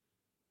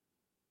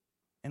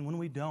 And when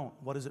we don't,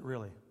 what is it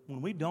really?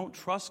 When we don't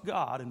trust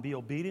God and be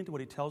obedient to what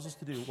He tells us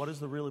to do, what is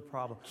the real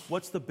problem?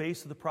 What's the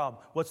base of the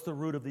problem? What's the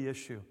root of the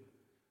issue?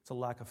 It's a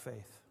lack of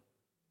faith.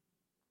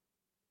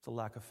 It's a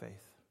lack of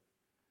faith.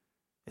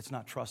 It's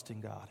not trusting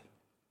God.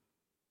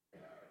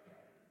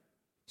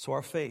 So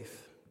our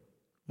faith,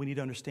 we need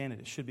to understand it.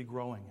 It should be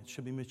growing. It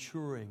should be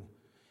maturing.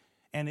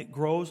 And it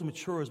grows and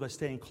matures by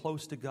staying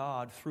close to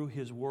God through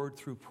His Word,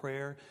 through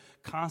prayer,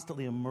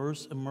 constantly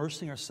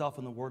immersing ourselves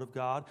in the Word of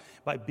God,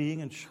 by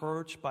being in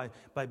church, by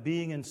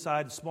being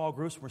inside small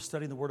groups when we're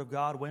studying the Word of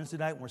God, Wednesday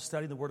night when we're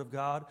studying the Word of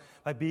God,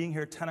 by being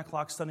here at 10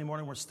 o'clock Sunday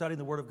morning when we're studying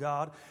the Word of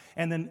God,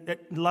 and then at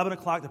 11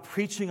 o'clock the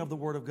preaching of the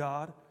Word of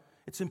God.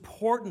 It's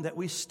important that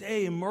we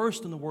stay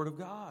immersed in the Word of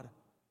God.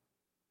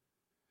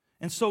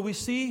 And so we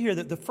see here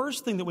that the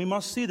first thing that we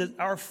must see that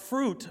our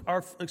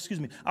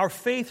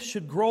faith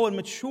should grow and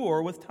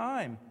mature with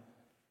time.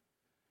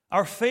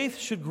 Our faith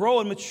should grow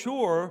and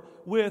mature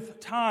with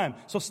time.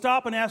 So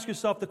stop and ask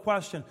yourself the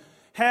question,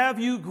 have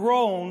you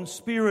grown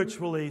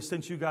spiritually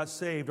since you got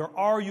saved, or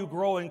are you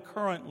growing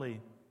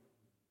currently?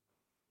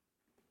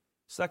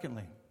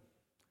 Secondly,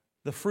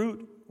 the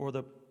fruit or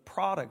the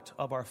product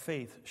of our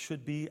faith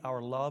should be our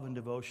love and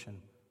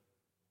devotion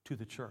to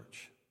the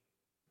church.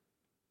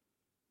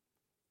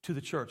 To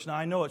the church. Now,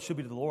 I know it should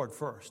be to the Lord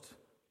first.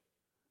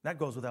 That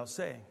goes without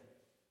saying.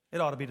 It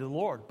ought to be to the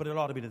Lord, but it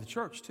ought to be to the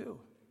church too.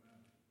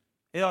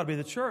 It ought to be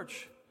the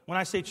church. When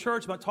I say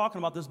church, I'm not talking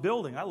about this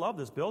building. I love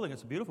this building.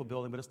 It's a beautiful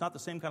building, but it's not the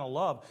same kind of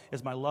love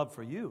as my love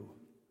for you.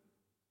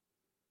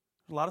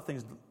 There's a lot of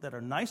things that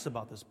are nice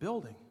about this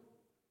building.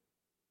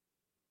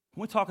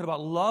 When we're talking about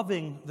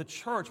loving the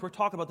church, we're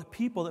talking about the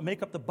people that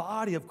make up the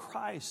body of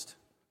Christ.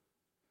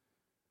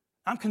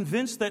 I'm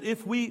convinced that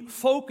if we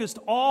focused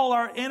all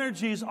our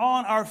energies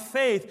on our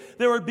faith,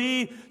 there would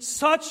be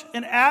such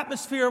an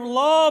atmosphere of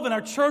love in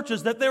our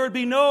churches that there would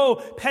be no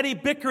petty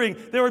bickering,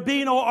 there would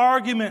be no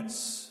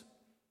arguments.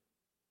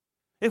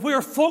 If we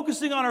were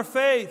focusing on our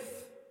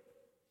faith,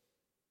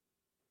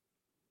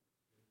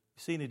 you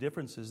see any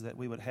differences that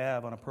we would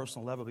have on a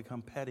personal level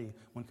become petty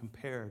when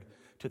compared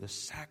to the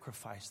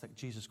sacrifice that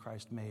Jesus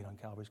Christ made on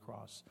Calvary's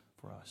cross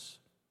for us.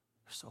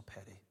 They're so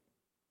petty.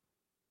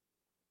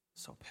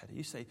 So petty.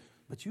 You say,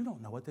 but you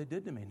don't know what they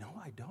did to me. No,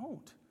 I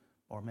don't.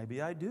 Or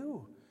maybe I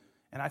do.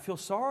 And I feel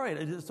sorry.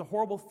 It's a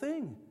horrible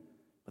thing.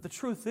 But the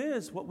truth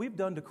is, what we've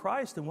done to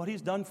Christ and what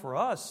He's done for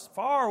us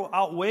far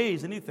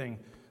outweighs anything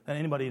that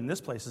anybody in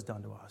this place has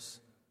done to us.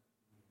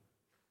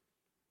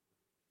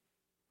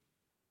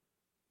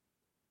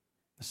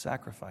 The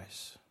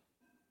sacrifice.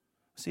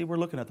 See, we're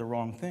looking at the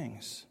wrong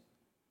things.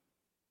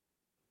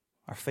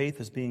 Our faith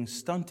is being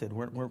stunted.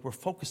 We're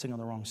focusing on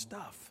the wrong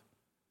stuff.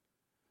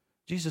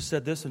 Jesus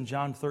said this in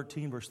John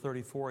 13, verse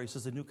 34. He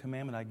says, "A new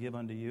commandment I give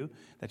unto you,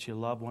 that ye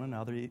love one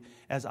another.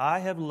 As I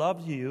have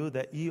loved you,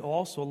 that ye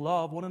also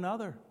love one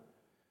another.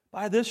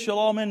 By this shall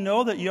all men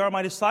know that ye are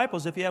my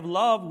disciples, if ye have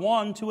love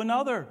one to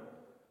another."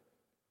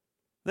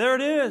 There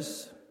it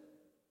is.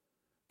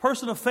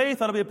 Person of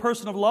faith ought to be a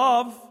person of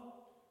love.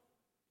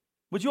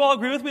 Would you all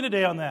agree with me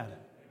today on that?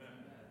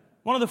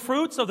 One of the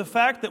fruits of the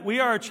fact that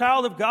we are a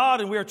child of God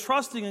and we are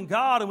trusting in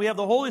God and we have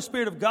the Holy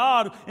Spirit of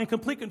God in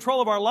complete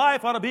control of our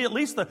life ought to be at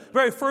least the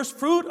very first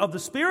fruit of the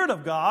Spirit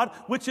of God,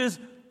 which is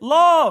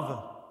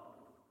love.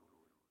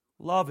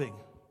 Loving.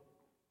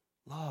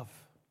 Love.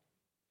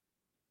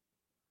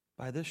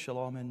 By this shall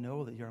all men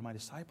know that you are my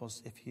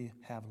disciples, if ye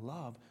have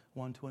love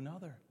one to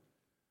another.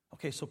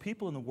 Okay, so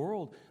people in the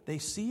world, they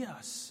see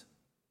us.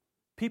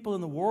 People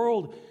in the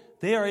world,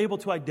 they are able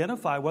to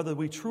identify whether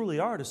we truly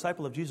are a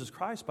disciple of Jesus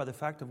Christ by the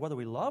fact of whether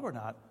we love or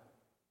not.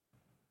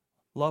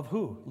 Love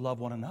who? Love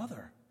one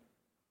another.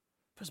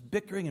 There's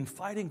bickering and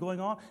fighting going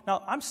on.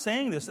 Now, I'm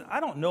saying this, I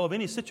don't know of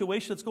any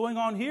situation that's going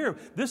on here.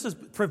 This is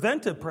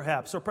preventive,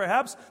 perhaps, or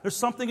perhaps there's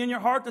something in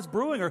your heart that's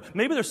brewing, or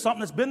maybe there's something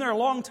that's been there a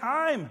long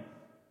time.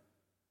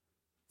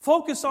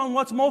 Focus on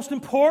what's most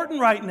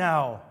important right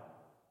now.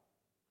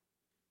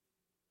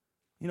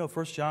 You know,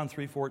 1 John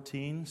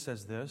 3:14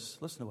 says this.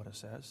 Listen to what it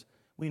says.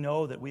 "We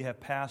know that we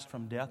have passed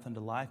from death unto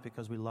life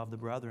because we love the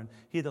brethren.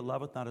 He that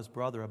loveth not his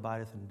brother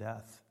abideth in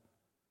death."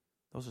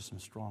 Those are some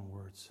strong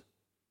words.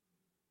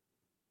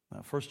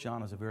 Now, 1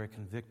 John is a very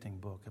convicting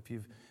book.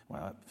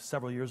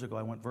 Several years ago,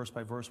 I went verse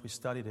by verse. We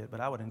studied it, but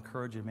I would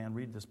encourage you, man,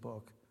 read this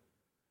book.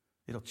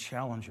 It'll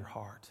challenge your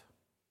heart.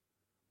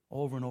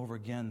 Over and over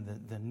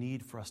again, the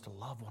need for us to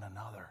love one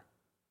another.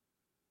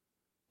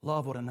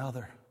 Love one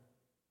another.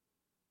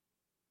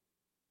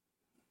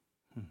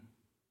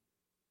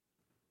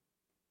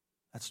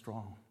 That's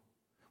strong.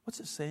 What's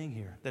it saying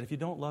here? That if you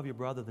don't love your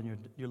brother, then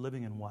you're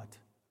living in what?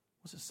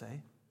 What's it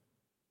say?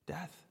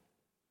 Death.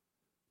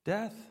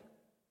 Death.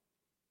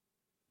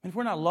 And if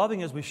we're not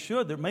loving as we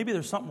should, maybe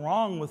there's something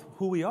wrong with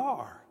who we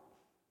are.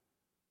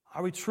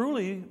 Are we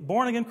truly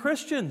born-again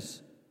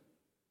Christians?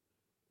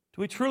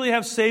 Do we truly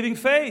have saving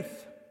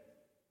faith?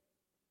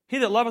 He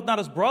that loveth not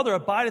his brother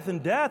abideth in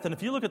death. And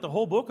if you look at the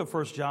whole book of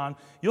 1 John,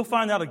 you'll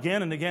find out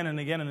again and again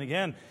and again and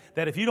again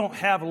that if you don't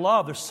have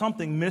love, there's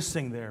something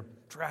missing there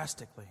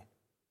drastically.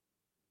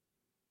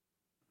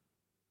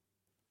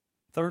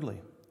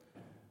 Thirdly,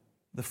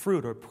 the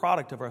fruit or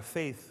product of our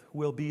faith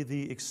will be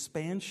the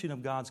expansion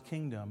of God's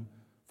kingdom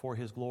for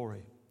His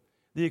glory.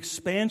 The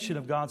expansion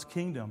of God's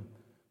kingdom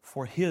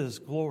for His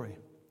glory.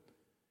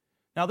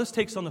 Now, this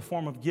takes on the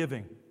form of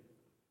giving.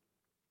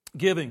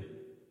 Giving.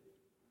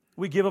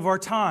 We give of our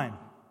time.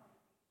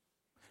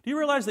 Do you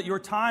realize that your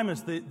time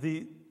is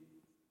the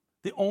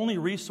only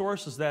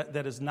resource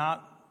that is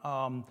not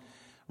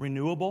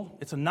renewable?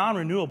 It's a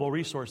non-renewable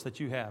resource that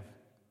you have.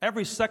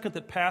 Every second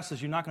that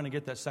passes, you're not going to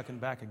get that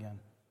second back again.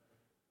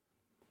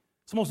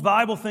 It's the most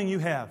valuable thing you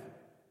have.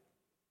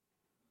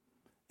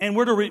 And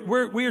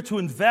we are to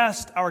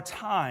invest our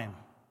time.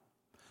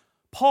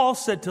 Paul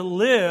said to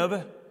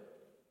live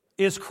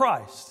is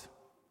Christ.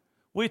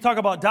 We talk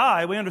about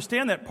die, we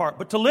understand that part.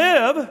 But to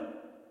live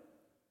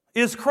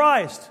is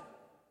Christ.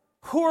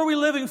 Who are we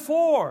living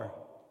for?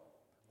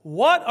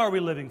 What are we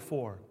living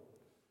for?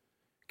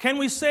 Can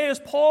we say, as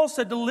Paul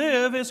said, to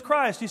live is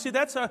Christ? You see,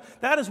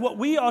 that is what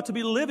we ought to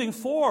be living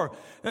for.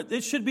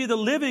 It should be the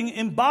living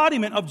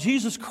embodiment of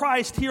Jesus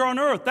Christ here on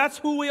earth. That's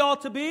who we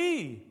ought to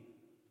be.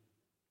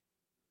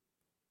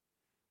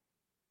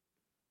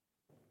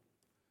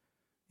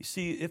 You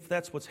see, if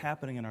that's what's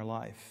happening in our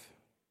life,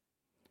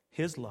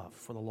 His love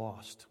for the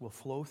lost will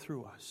flow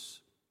through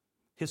us.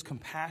 His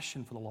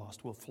compassion for the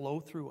lost will flow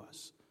through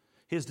us.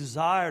 His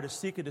desire to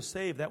seek and to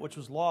save that which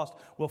was lost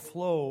will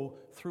flow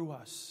through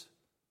us.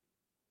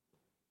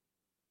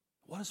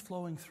 What is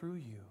flowing through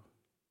you?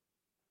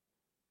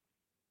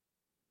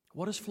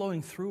 What is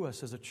flowing through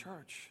us as a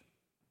church?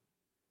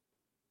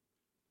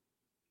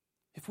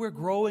 If we're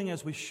growing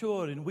as we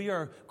should, and we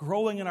are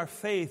growing in our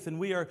faith, and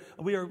we are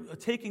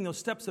taking those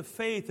steps of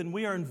faith, and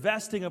we are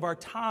investing of our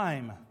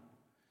time,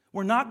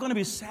 we're not going to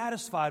be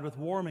satisfied with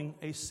warming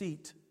a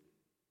seat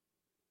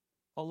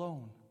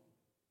alone.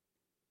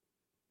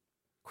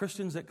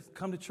 Christians that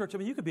come to church,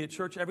 you could be at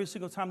church every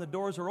single time the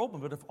doors are open,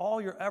 but if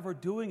all you're ever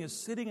doing is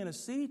sitting in a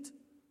seat,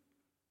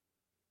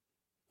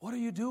 what are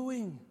you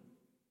doing?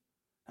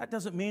 That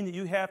doesn't mean that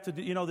you have to,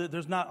 that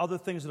there's not other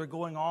things that are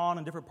going on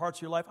in different parts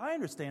of your life. I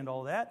understand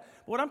all that.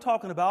 But what I'm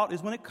talking about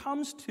is when it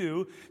comes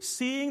to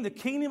seeing the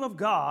kingdom of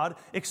God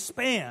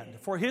expand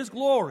for His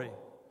glory,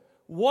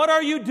 what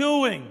are you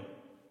doing?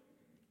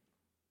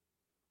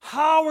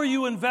 How are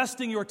you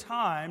investing your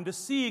time to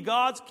see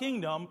God's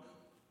kingdom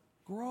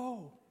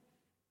grow?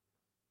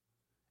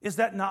 Is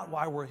that not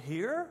why we're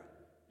here?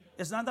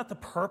 Is that not the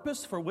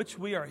purpose for which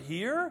we are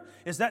here?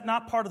 Is that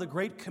not part of the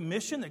Great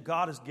Commission that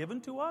God has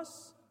given to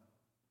us?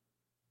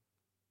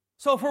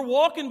 So if we're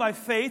walking by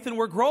faith and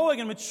we're growing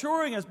and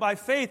maturing as by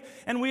faith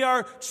and we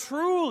are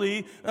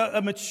truly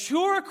a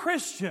mature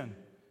Christian,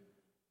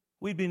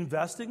 we'd be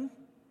investing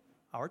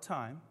our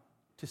time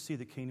to see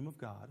the kingdom of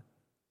God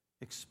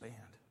expand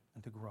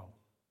and to grow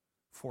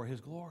for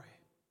His glory.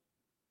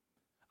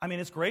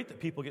 It's great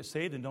that people get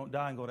saved and don't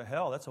die and go to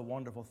hell. That's a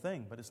wonderful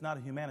thing, but it's not a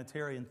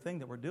humanitarian thing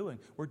that we're doing.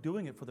 We're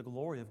doing it for the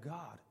glory of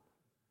God.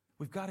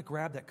 We've got to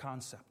grab that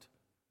concept.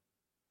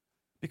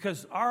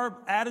 Because our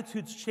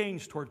attitudes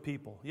change toward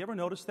people. You ever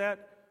notice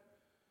that?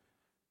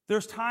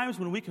 There's times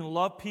when we can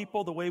love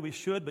people the way we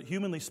should, but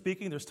humanly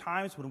speaking, there's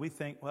times when we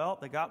think, well,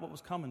 they got what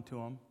was coming to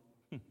them.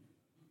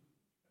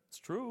 It's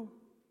true.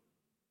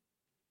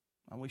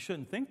 And we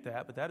shouldn't think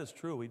that, but that is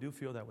true. We do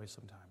feel that way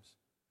sometimes.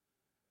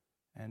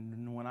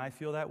 And when I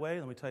feel that way,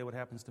 let me tell you what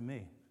happens to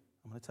me.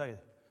 I'm going to tell you,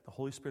 the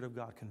Holy Spirit of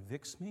God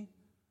convicts me,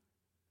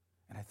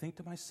 and I think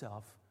to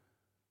myself,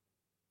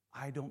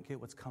 I don't get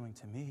what's coming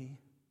to me.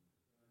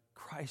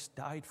 Christ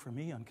died for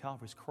me on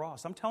Calvary's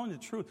cross. I'm telling you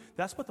the truth.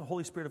 That's what the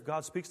Holy Spirit of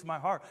God speaks to my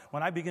heart.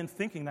 When I begin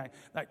thinking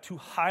that too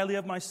highly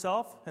of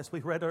myself, as we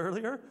read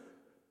earlier,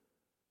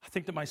 I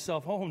think to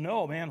myself, oh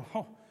no, man,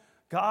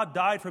 God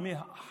died for me.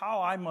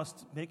 How I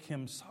must make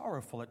Him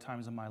sorrowful at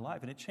times in my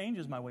life. And it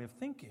changes my way of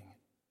thinking.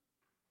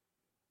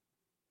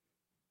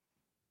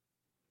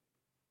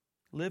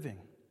 Living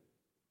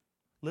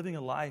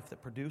a life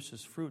that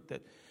produces fruit,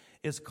 that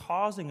is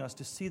causing us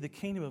to see the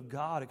kingdom of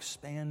God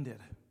expanded,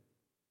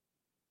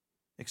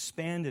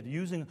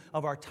 using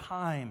of our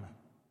time.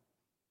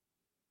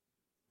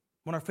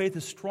 When our faith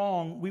is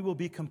strong, we will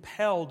be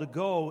compelled to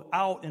go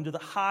out into the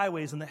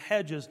highways and the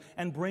hedges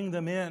and bring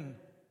them in.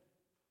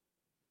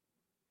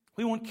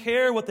 We won't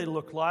care what they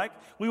look like.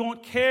 We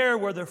won't care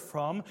where they're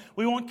from.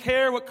 We won't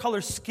care what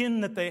color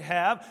skin that they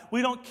have.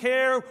 We don't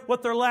care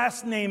what their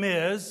last name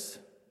is,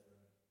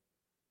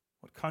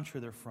 what country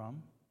they're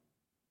from.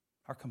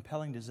 Our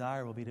compelling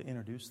desire will be to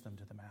introduce them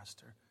to the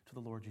Master, to the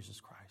Lord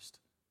Jesus Christ,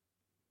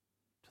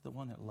 to the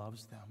one that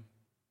loves them.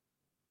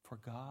 For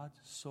God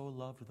so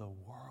loved the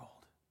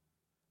world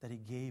that He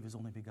gave His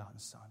only begotten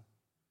Son,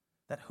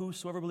 that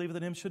whosoever believeth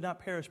in Him should not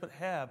perish but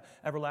have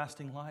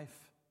everlasting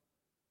life.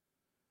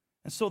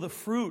 And so the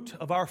fruit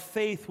of our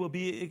faith will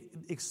be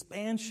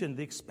expansion,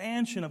 the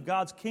expansion of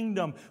God's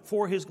kingdom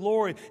for His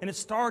glory. And it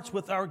starts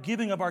with our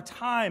giving of our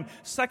time.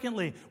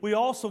 Secondly, we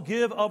also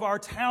give of our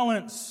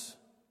talents.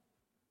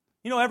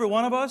 Every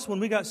one of us,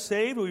 when we got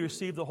saved, we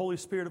received the Holy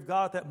Spirit of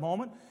God at that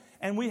moment.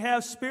 And we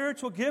have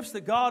spiritual gifts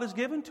that God has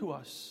given to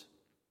us.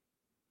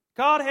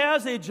 God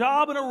has a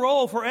job and a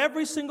role for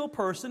every single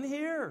person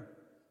here.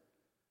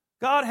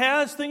 God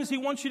has things He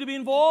wants you to be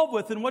involved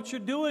with in what you're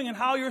doing and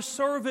how you're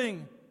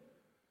serving.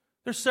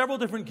 There's several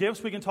different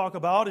gifts we can talk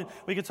about. And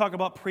we can talk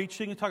about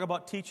preaching, talk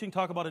about teaching,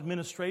 talk about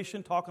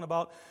administration, talking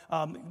about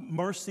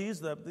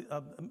mercies,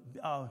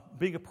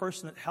 being a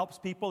person that helps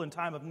people in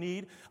time of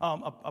need,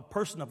 a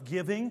person of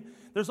giving.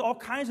 There's all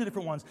kinds of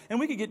different ones. And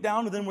we could get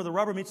down to then where the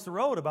rubber meets the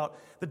road about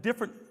the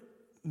different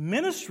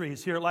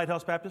ministries here at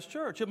Lighthouse Baptist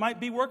Church. It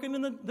might be working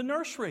in the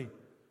nursery.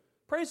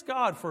 Praise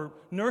God for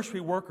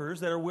nursery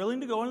workers that are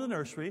willing to go into the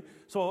nursery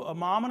so a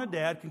mom and a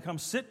dad can come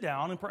sit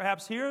down and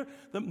perhaps hear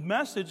the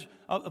message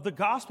of the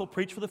gospel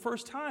preached for the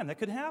first time. That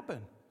could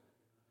happen.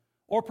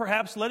 Or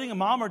perhaps letting a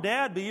mom or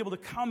dad be able to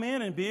come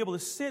in and be able to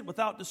sit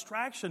without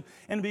distraction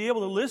and be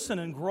able to listen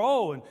and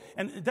grow.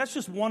 And that's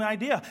just one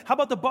idea. How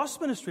about the bus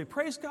ministry?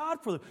 Praise God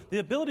for the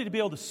ability to be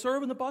able to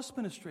serve in the bus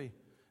ministry.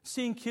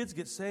 Seeing kids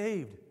get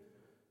saved.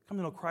 Come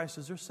to know Christ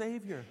as their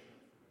Savior.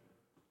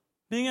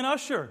 Being an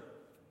usher.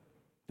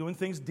 Doing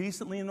things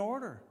decently in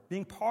order.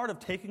 Being part of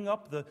taking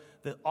up the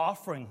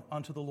offering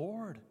unto the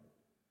Lord.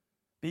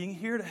 Being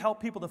here to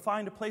help people to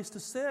find a place to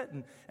sit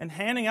and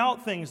handing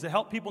out things to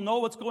help people know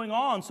what's going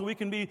on so we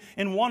can be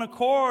in one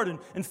accord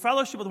and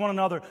fellowship with one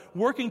another,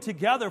 working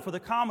together for the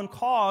common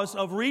cause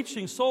of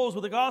reaching souls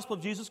with the gospel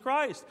of Jesus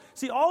Christ.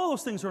 See, all of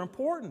those things are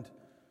important.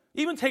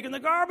 Even taking the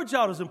garbage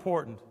out is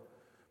important.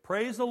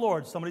 Praise the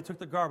Lord. Somebody took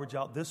the garbage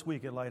out this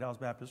week at Lighthouse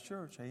Baptist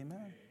Church.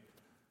 Amen.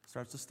 It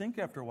starts to stink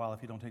after a while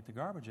if you don't take the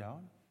garbage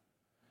out.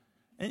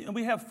 And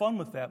we have fun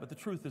with that, but the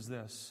truth is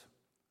this.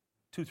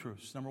 Two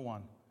truths. Number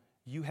one,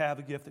 you have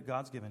a gift that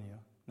God's given you.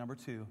 Number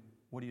two,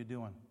 what are you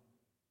doing?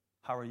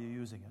 How are you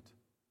using it?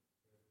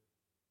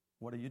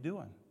 What are you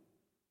doing?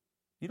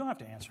 You don't have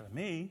to answer to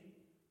me.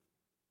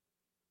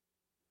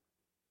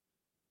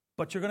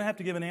 But you're going to have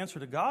to give an answer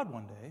to God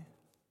one day.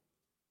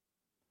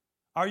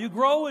 Are you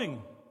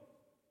growing?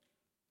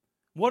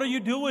 What are you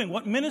doing?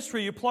 What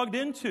ministry are you plugged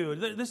into?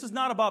 This is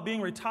not about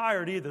being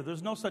retired either.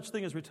 There's no such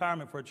thing as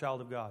retirement for a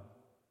child of God.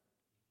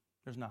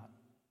 There's not.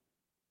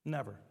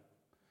 Never.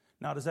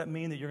 Now, does that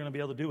mean that you're going to be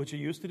able to do what you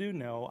used to do?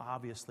 No,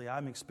 obviously.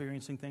 I'm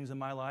experiencing things in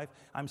my life.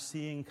 I'm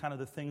seeing kind of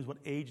the things what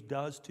age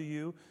does to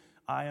you.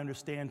 I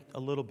understand a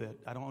little bit.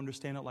 I don't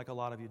understand it like a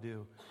lot of you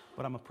do,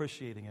 but I'm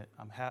appreciating it.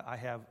 I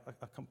have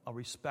a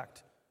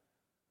respect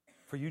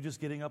for you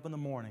just getting up in the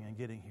morning and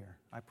getting here.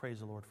 I praise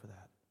the Lord for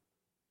that.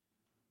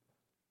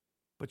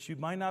 But you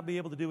might not be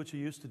able to do what you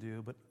used to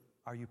do, but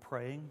are you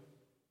praying?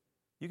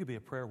 You could be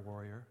a prayer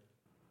warrior.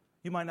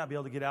 You might not be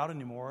able to get out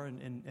anymore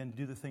and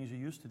do the things you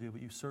used to do,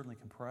 but you certainly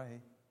can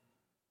pray.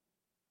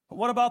 But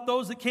what about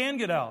those that can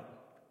get out?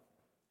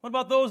 What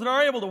about those that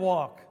are able to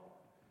walk?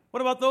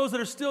 What about those that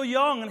are still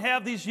young and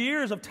have these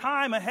years of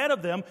time ahead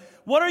of them?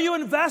 What are you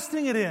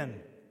investing it in?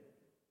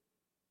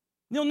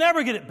 You'll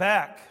never get it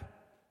back.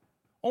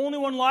 Only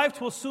one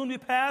life will soon be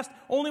passed.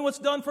 Only what's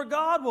done for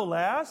God will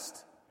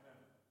last.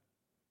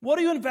 What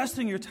are you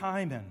investing your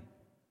time in?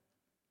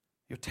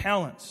 Your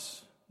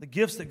talents, the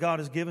gifts that God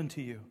has given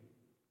to you.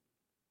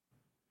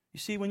 You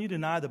see, when you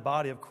deny the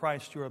body of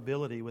Christ your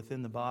ability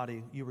within the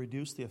body, you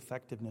reduce the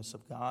effectiveness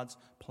of God's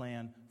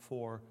plan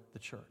for the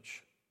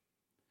church.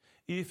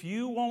 If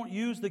you won't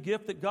use the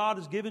gift that God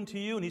has given to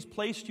you and He's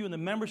placed you in the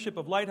membership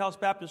of Lighthouse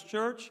Baptist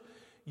Church,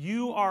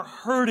 you are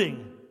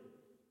hurting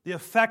the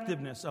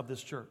effectiveness of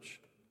this church.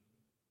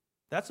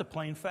 That's a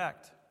plain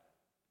fact.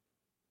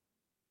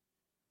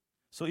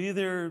 So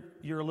either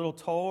you're a little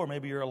toe or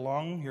maybe you're a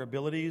lung, your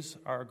abilities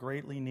are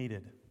greatly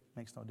needed.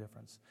 Makes no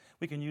difference.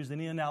 We can use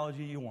any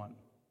analogy you want.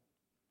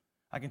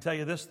 I can tell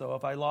you this, though.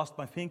 If I lost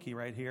my pinky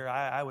right here,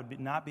 I would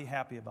not be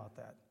happy about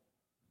that.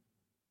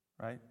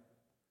 Right?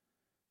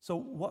 So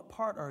what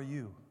part are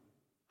you?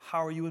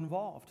 How are you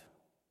involved?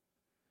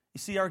 You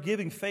see, our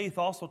giving faith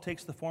also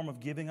takes the form of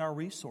giving our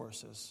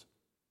resources,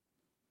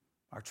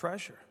 our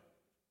treasure.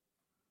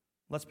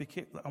 I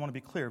want to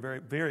be clear, very,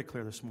 very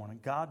clear this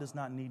morning. God does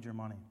not need your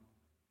money.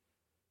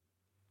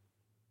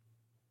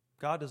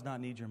 God does not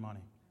need your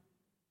money.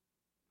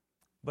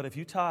 But if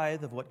you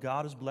tithe of what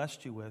God has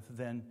blessed you with,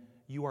 then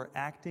you are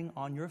acting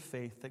on your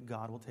faith that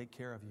God will take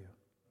care of you.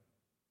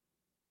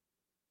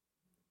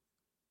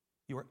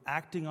 You are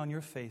acting on your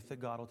faith that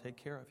God will take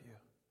care of you.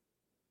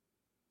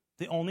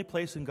 The only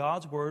place in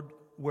God's Word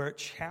where it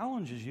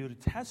challenges you to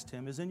test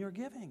Him is in your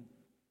giving.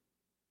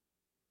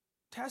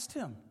 Test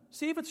Him.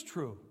 See if it's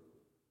true.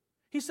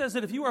 He says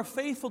that if you are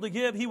faithful to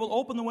give, He will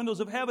open the windows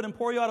of heaven and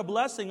pour you out a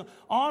blessing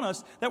on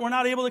us that we're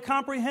not able to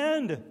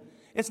comprehend.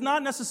 It's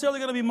not necessarily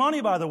going to be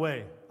money, by the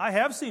way. I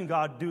have seen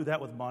God do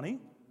that with money.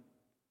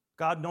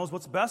 God knows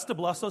what's best to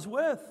bless us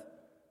with.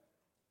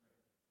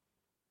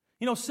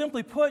 You know,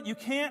 simply put, you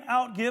can't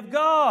outgive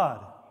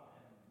God.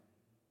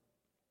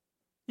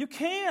 You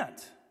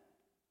can't.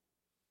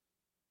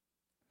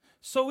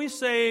 So we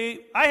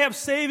say, I have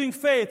saving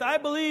faith. I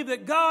believe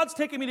that God's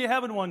taking me to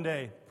heaven one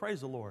day.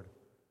 Praise the Lord.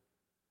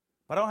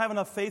 But I don't have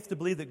enough faith to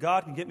believe that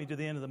God can get me to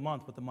the end of the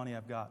month with the money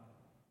I've got.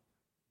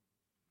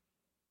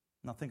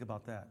 Now think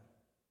about that.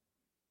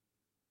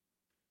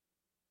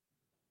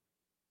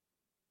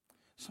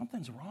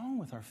 Something's wrong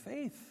with our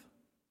faith.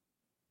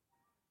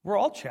 We're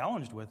all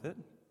challenged with it.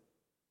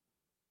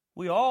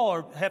 We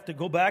all have to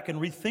go back and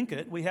rethink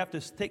it. We have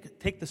to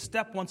take the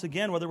step once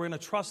again whether we're going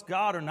to trust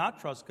God or not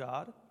trust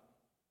God.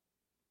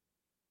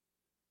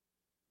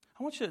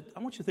 I want you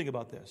to think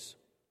about this.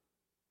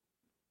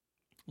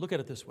 Look at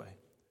it this way.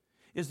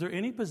 Is there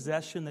any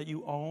possession that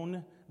you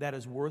own that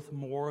is worth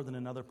more than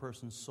another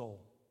person's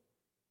soul?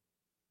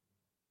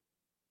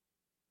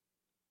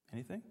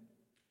 Anything?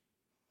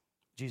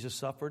 Jesus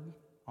suffered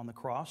on the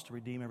cross to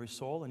redeem every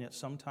soul, and yet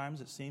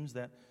sometimes it seems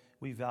that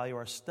we value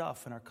our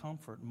stuff and our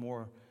comfort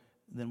more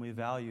than we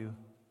value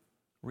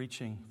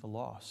reaching the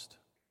lost.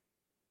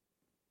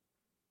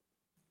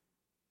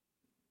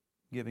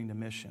 Giving to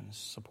missions,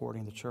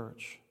 supporting the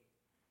church.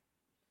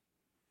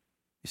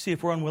 You see,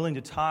 if we're unwilling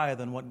to tithe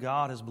on what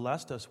God has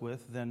blessed us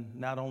with, then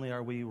not only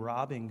are we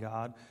robbing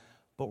God,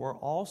 but we're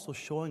also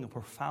showing a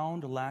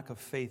profound lack of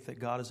faith that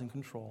God is in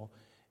control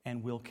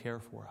and will care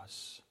for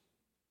us.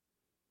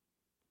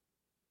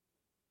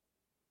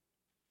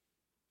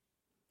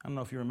 I don't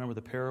know if you remember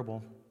the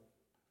parable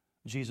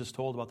Jesus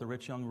told about the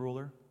rich young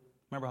ruler.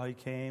 Remember how he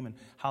came and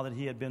how that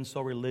he had been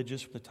so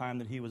religious from the time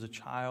that he was a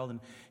child,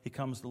 and he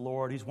comes to the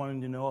Lord. He's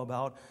wanting to know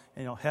about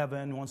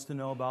heaven, wants to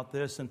know about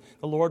this. And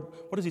the Lord,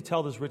 what does he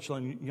tell this rich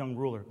young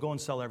ruler? Go and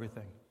sell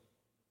everything.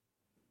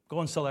 Go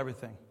and sell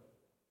everything.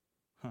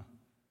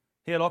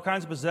 He had all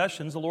kinds of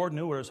possessions. The Lord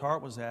knew where his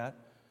heart was at.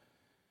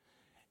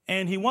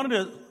 And he wanted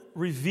to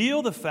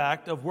reveal the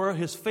fact of where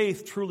his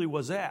faith truly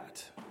was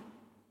at.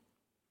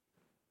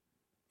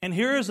 And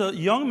here is a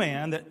young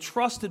man that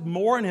trusted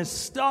more in his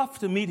stuff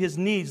to meet his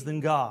needs than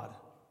God.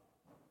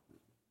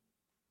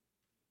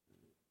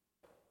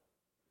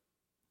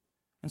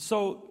 And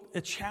so,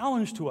 a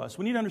challenge to us.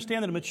 We need to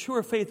understand that a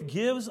mature faith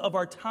gives of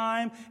our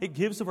time, it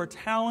gives of our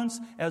talents,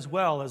 as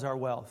well as our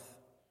wealth.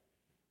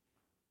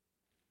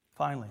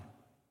 Finally,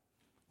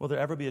 will there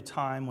ever be a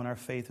time when our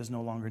faith is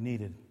no longer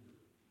needed?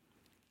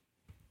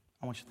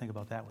 I want you to think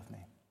about that with me.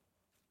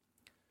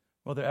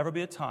 Will there ever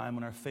be a time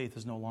when our faith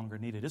is no longer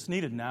needed? It's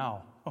needed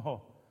now.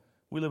 Oh,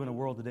 we live in a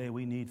world today,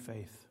 we need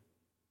faith.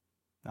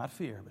 Not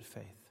fear, but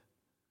faith.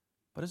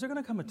 But is there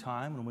going to come a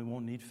time when we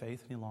won't need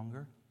faith any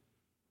longer?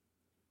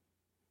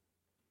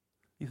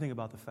 You think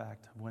about the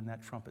fact of when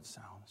that trumpet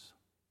sounds.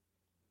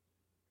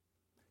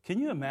 Can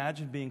you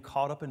imagine being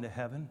caught up into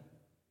heaven?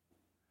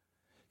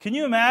 Can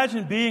you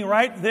imagine being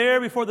right there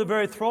before the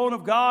very throne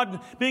of God and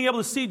being able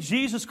to see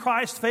Jesus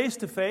Christ face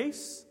to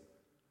face?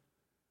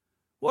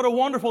 What a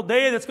wonderful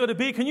day that's going to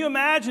be. Can you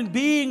imagine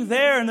being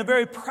there in the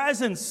very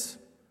presence?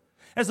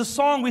 As the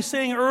song we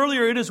sang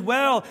earlier, it is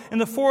well. In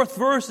the 4th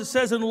verse it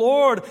says, "And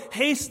Lord,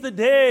 haste the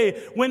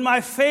day when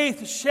my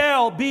faith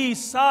shall be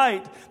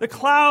sight. The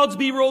clouds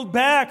be rolled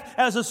back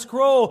as a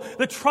scroll.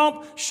 The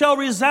trump shall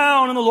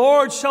resound and the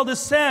Lord shall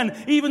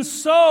descend. Even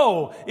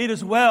so, it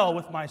is well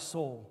with my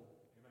soul."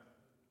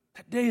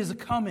 That day is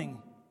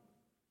coming.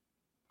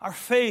 Our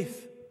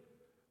faith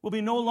will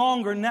be no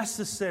longer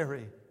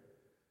necessary.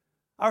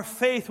 Our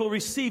faith will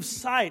receive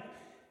sight,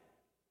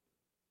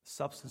 the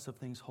substance of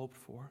things hoped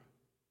for,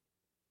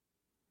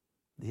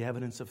 the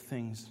evidence of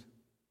things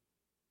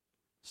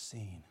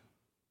seen.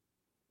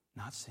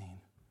 Not seen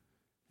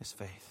is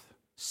faith.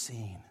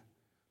 Seen.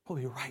 We'll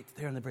be right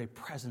there in the very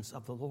presence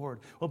of the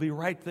Lord. We'll be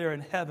right there in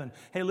heaven.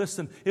 Hey,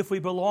 listen, if we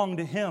belong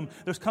to Him,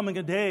 there's coming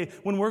a day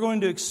when we're going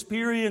to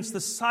experience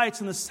the sights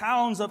and the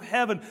sounds of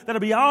heaven that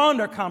are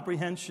beyond our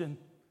comprehension.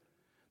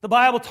 The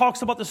Bible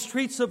talks about the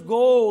streets of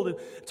gold.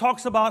 It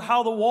talks about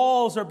how the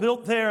walls are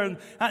built there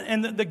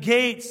and the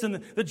gates and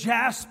the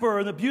jasper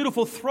and the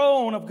beautiful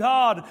throne of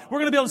God. We're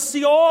going to be able to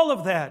see all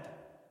of that.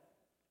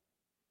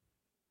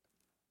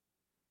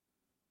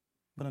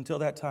 But until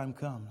that time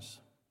comes,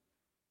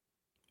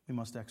 we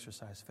must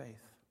exercise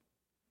faith.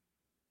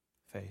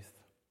 Faith.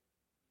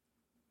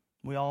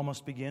 We all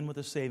must begin with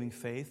a saving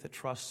faith that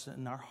trusts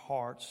in our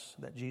hearts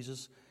that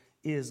Jesus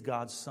is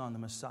God's Son, the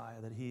Messiah,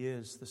 that He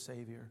is the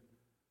Savior,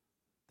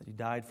 that He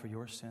died for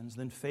your sins.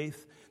 Then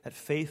faith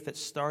that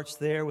starts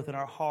there within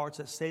our hearts,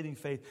 that saving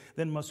faith,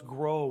 then must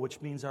grow,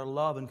 which means our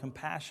love and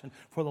compassion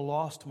for the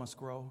lost must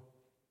grow.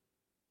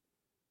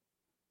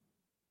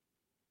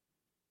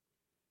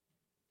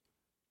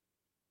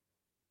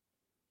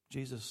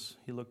 Jesus,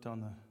 He looked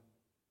on the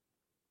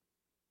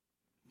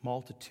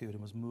multitude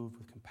and was moved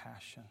with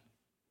compassion.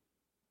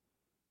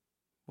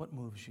 What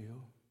moves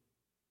you?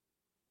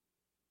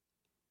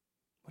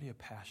 What are you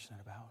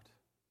passionate about?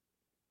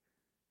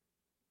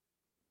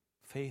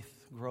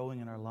 Faith growing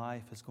in our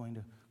life is going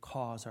to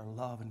cause our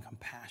love and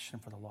compassion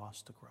for the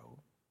lost to grow.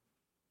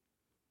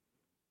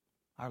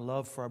 Our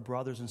love for our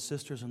brothers and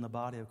sisters in the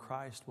body of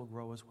Christ will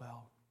grow as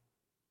well.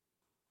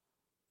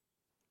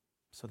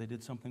 So they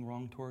did something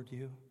wrong toward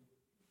you?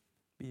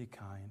 Be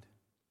kind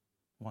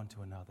one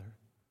to another.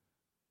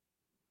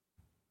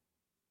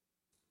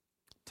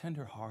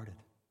 Tender-hearted.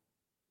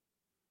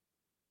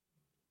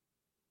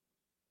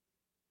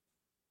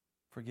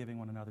 Forgiving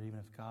one another, even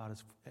if God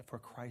is, for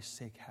Christ's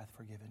sake, hath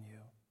forgiven you.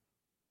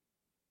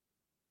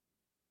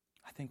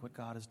 I think what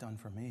God has done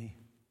for me,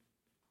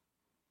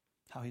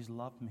 how He's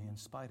loved me in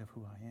spite of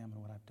who I am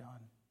and what I've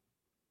done.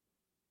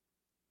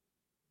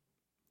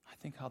 I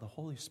think how the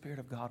Holy Spirit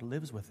of God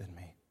lives within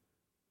me.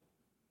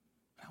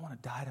 I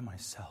want to die to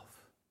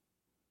myself.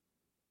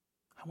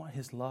 I want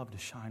His love to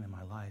shine in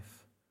my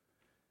life.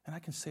 And I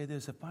can say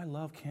this, if my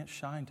love can't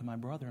shine to my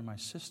brother and my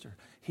sister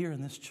here in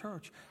this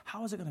church,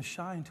 how is it going to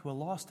shine to a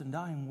lost and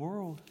dying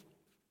world?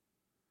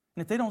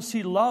 And if they don't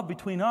see love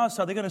between us,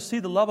 are they going to see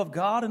the love of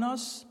God in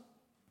us?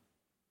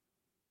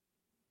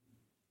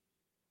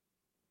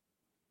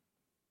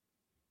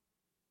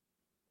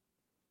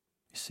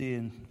 You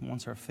see,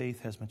 once our faith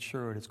has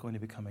matured, it's going to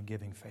become a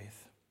giving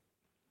faith.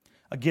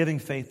 A giving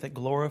faith that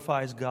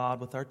glorifies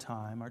God with our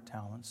time, our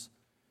talents,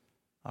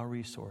 our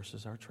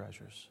resources, our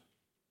treasures.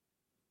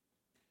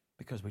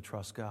 Because we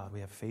trust God,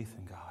 we have faith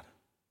in God.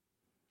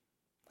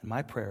 And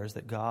my prayer is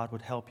that God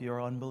would help your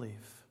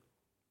unbelief.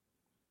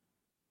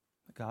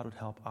 That God would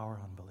help our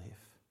unbelief.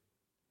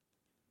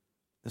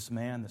 This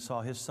man that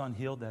saw his son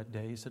healed that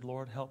day, he said,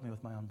 "Lord, help me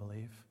with my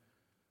unbelief."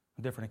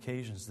 On different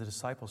occasions, the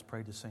disciples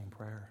prayed the same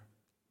prayer.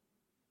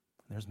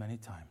 And there's many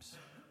times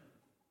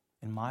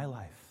in my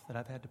life that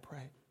I've had to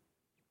pray.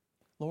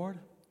 Lord,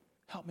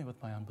 help me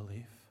with my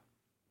unbelief.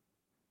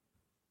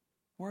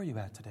 Where are you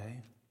at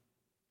today?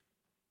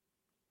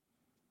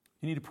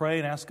 You need to pray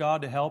and ask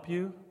God to help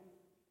you.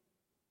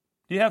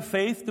 Do you have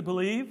faith to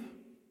believe?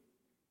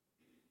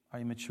 Are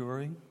you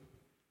maturing?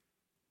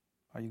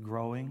 Are you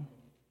growing?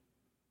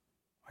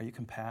 Are you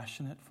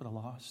compassionate for the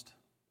lost?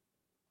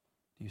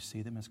 Do you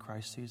see them as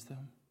Christ sees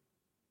them?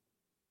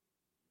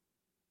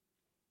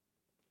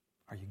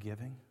 Are you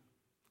giving?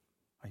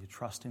 Are you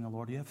trusting the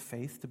Lord? Do you have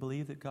faith to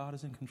believe that God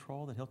is in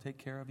control, that He'll take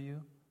care of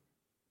you?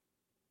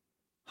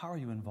 How are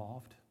you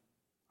involved?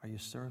 Are you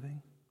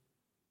serving?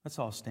 Let's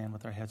all stand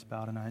with our heads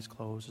bowed and eyes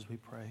closed as we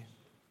pray.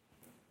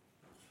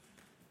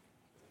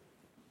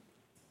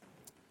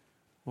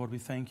 Lord, we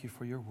thank you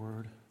for your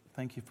word.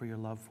 Thank you for your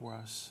love for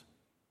us.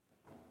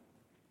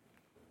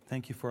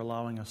 Thank you for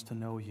allowing us to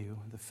know you.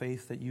 The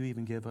faith that you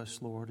even give us,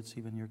 Lord, it's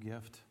even your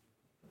gift.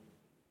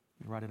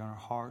 You write it on our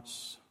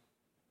hearts.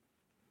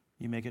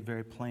 You make it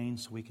very plain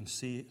so we can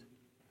see it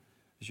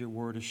as your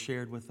word is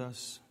shared with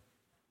us.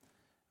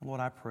 And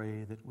Lord, I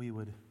pray that we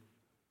would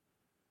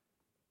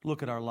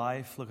look at our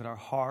life, look at our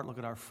heart, look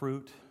at our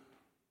fruit,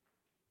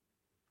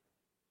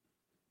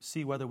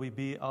 see whether we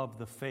be of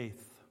the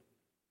faith.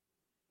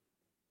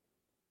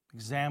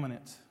 Examine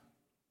it.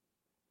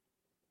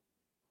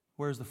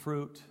 Where's the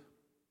fruit?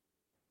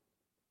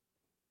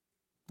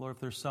 Lord, if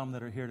there's some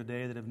that are here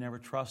today that have never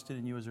trusted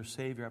in you as their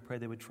Savior, I pray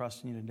they would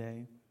trust in you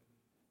today.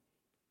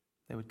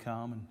 They would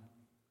come and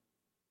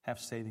have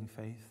saving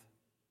faith.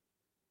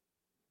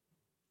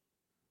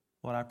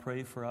 Lord, I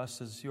pray for us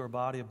as your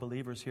body of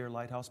believers here at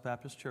Lighthouse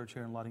Baptist Church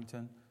here in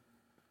Ludington.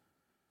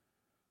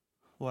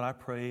 Lord, I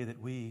pray that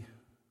we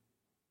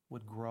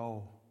would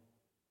grow,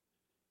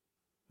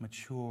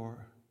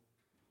 mature,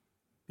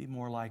 be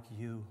more like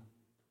you.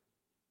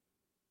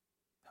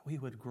 That we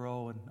would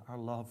grow in our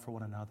love for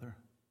one another,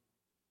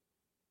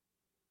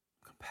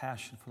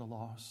 compassion for the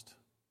lost.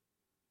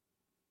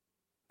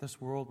 This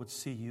world would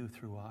see you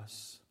through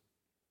us.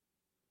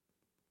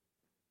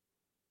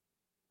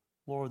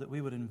 Lord, that we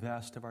would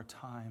invest of our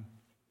time,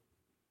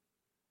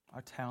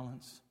 our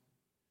talents,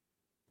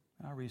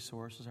 and our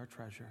resources, our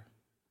treasure.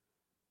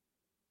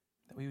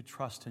 That we would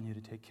trust in you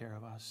to take care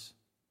of us.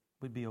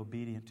 We'd be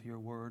obedient to your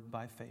word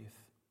by faith.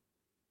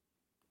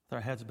 With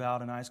our heads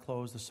bowed and eyes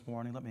closed this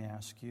morning, let me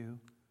ask you,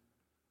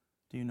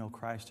 do you know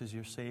Christ as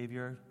your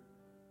Savior?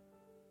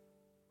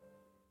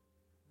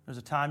 There's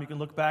a time you can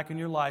look back in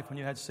your life when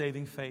you had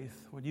saving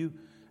faith, when you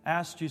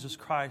asked Jesus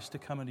Christ to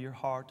come into your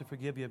heart to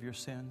forgive you of your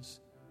sins.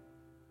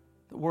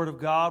 The Word of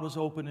God was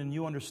open and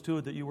you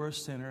understood that you were a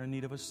sinner in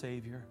need of a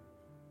Savior.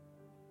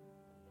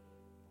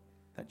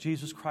 That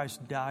Jesus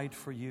Christ died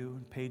for you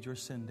and paid your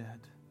sin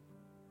debt.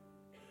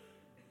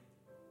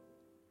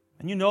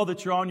 And you know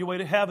that you're on your way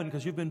to heaven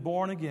because you've been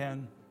born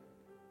again.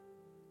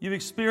 You've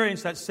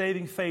experienced that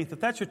saving faith. If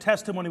that's your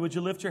testimony, would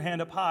you lift your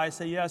hand up high and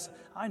say, yes,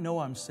 I know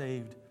I'm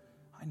saved.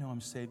 I know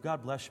I'm saved.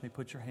 God bless me.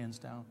 Put your hands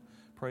down.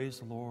 Praise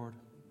the Lord.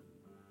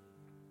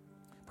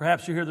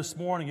 Perhaps you're here this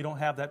morning, you don't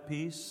have that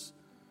peace.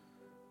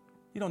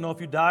 You don't know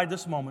if you died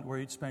this moment where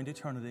you'd spend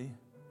eternity.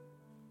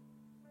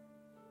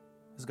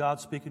 Is God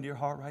speaking to your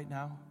heart right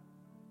now?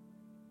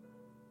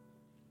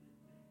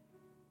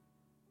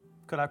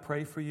 Could I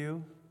pray for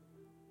you?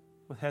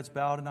 With heads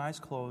bowed and eyes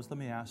closed, let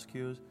me ask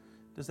you,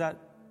 does that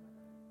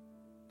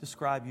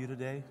describe you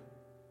today?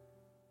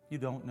 You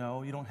don't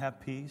know. You don't have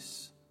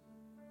peace.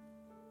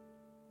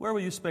 Where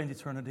will you spend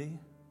eternity?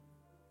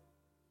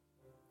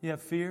 You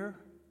have fear?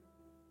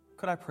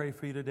 Could I pray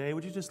for you today?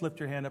 Would you just lift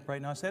your hand up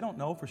right now and say, I don't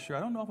know for sure. I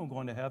don't know if I'm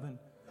going to heaven.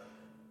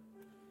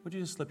 Would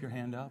you just slip your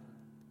hand up?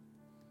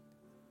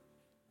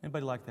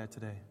 Anybody like that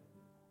today?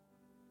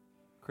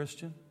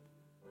 Christian?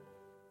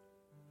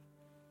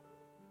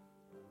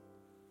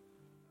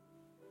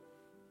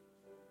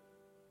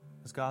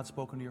 Has God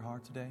spoken to your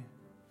heart today?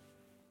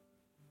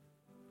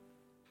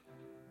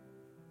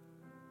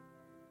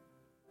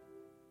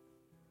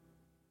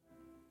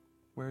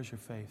 Where's your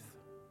faith?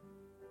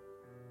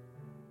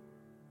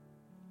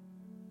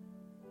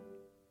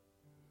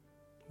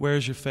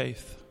 Where's your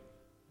faith?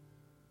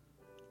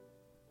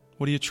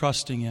 What are you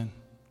trusting in?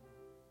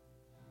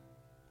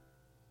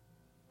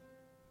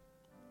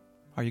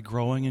 Are you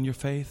growing in your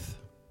faith?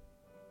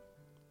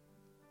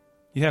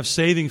 You have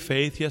saving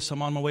faith. Yes,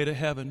 I'm on my way to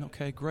heaven.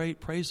 Okay, great.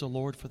 Praise the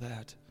Lord for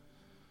that.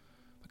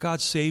 But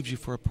God saved you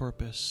for a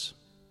purpose.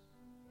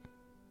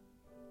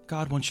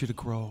 God wants you to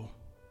grow.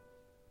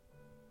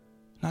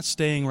 Not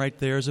staying right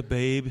there as a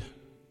babe,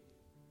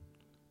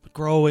 but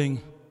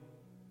growing,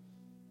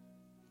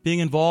 being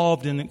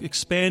involved in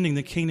expanding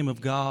the kingdom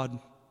of God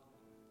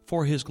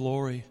for His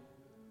glory,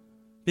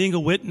 being a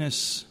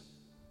witness,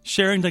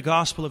 sharing the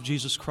gospel of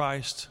Jesus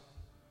Christ,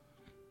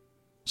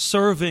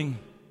 serving,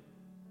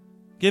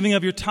 giving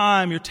of your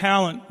time, your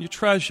talent, your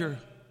treasure.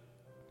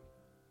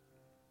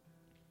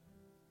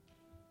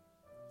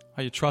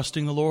 Are you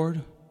trusting the Lord?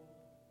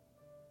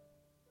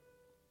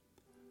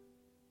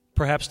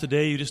 Perhaps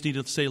today you just need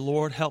to say,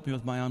 Lord, help me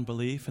with my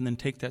unbelief, and then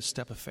take that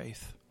step of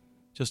faith,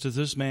 just as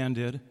this man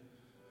did.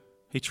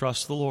 He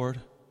trusts the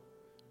Lord.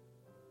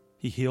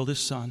 He healed his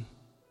son.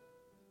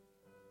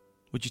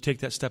 Would you take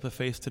that step of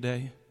faith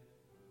today?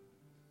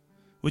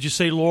 Would you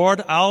say,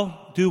 Lord,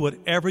 I'll do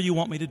whatever you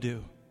want me to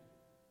do?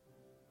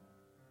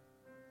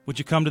 Would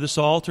you come to this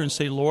altar and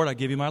say, Lord, I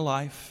give you my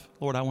life.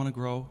 Lord, I want to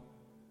grow.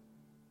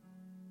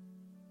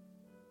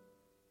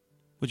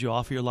 Would you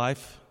offer your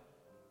life?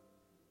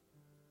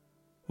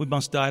 We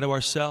must die to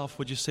ourselves.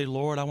 Would you say,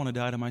 Lord, I want to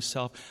die to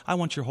myself. I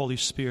want your Holy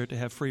Spirit to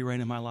have free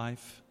reign in my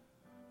life.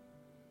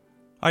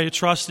 Are you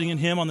trusting in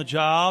Him on the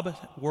job,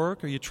 at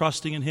work? Are you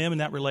trusting in Him in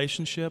that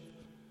relationship?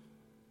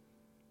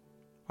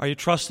 Are you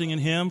trusting in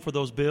Him for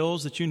those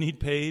bills that you need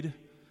paid?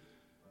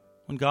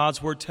 When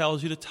God's Word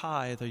tells you to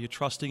tithe, are you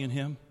trusting in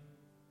Him?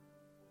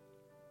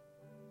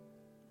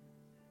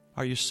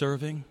 Are you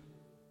serving?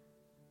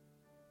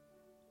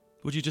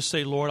 Would you just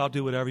say, Lord, I'll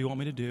do whatever you want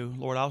me to do.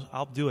 Lord,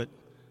 I'll do it.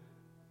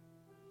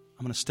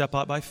 I'm going to step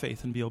out by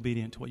faith and be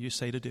obedient to what you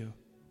say to do.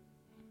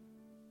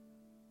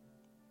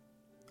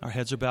 Our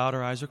heads are bowed,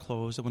 our eyes are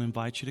closed. I want to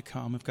invite you to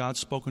come. If God's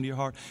spoken to your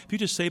heart, if you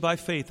just say by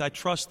faith, I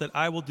trust that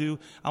I want to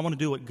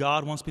do what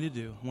God wants me to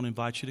do. I want to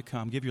invite you to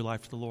come. Give your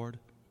life to the Lord.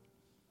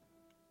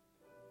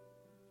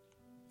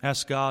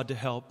 Ask God to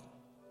help.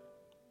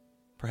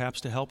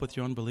 Perhaps to help with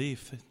your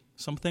unbelief.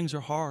 Some things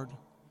are hard.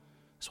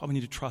 That's why we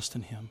need to trust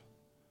in Him.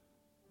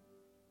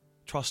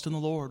 Trust in the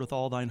Lord with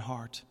all thine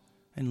heart,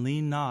 and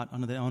lean not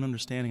unto thy own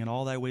understanding. In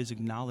all thy ways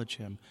acknowledge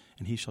Him,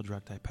 and He shall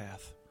direct thy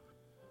path.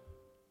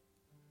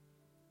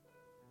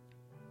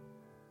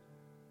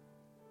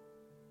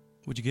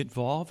 Would you get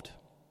involved?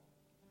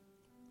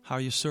 How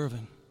are you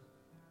serving?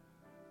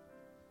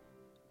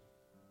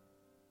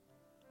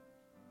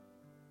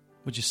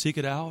 Would you seek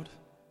it out?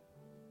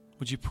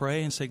 Would you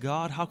pray and say,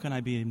 God, how can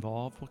I be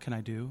involved? What can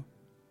I do?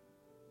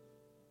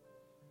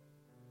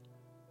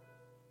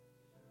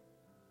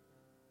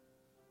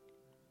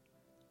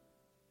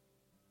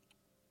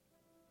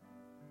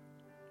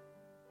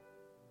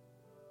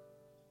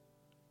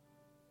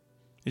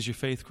 Is your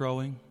faith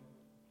growing?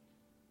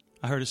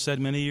 I heard it said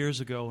many years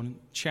ago, and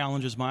it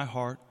challenges my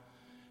heart.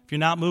 If you're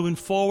not moving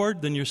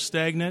forward, then you're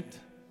stagnant.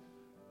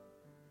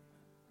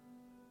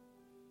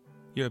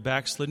 You're a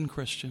backslidden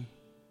Christian.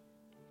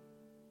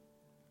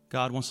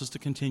 God wants us to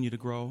continue to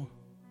grow.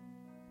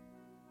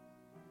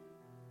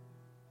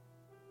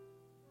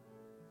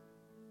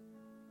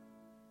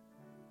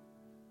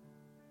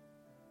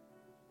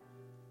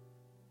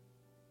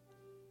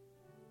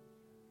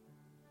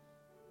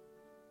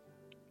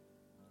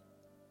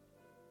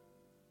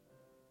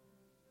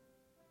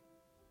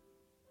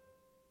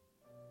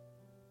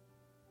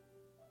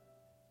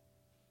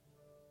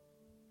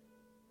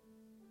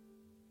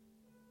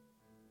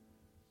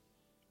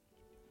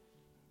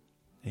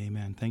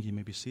 Amen. Thank you. You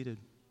may be seated.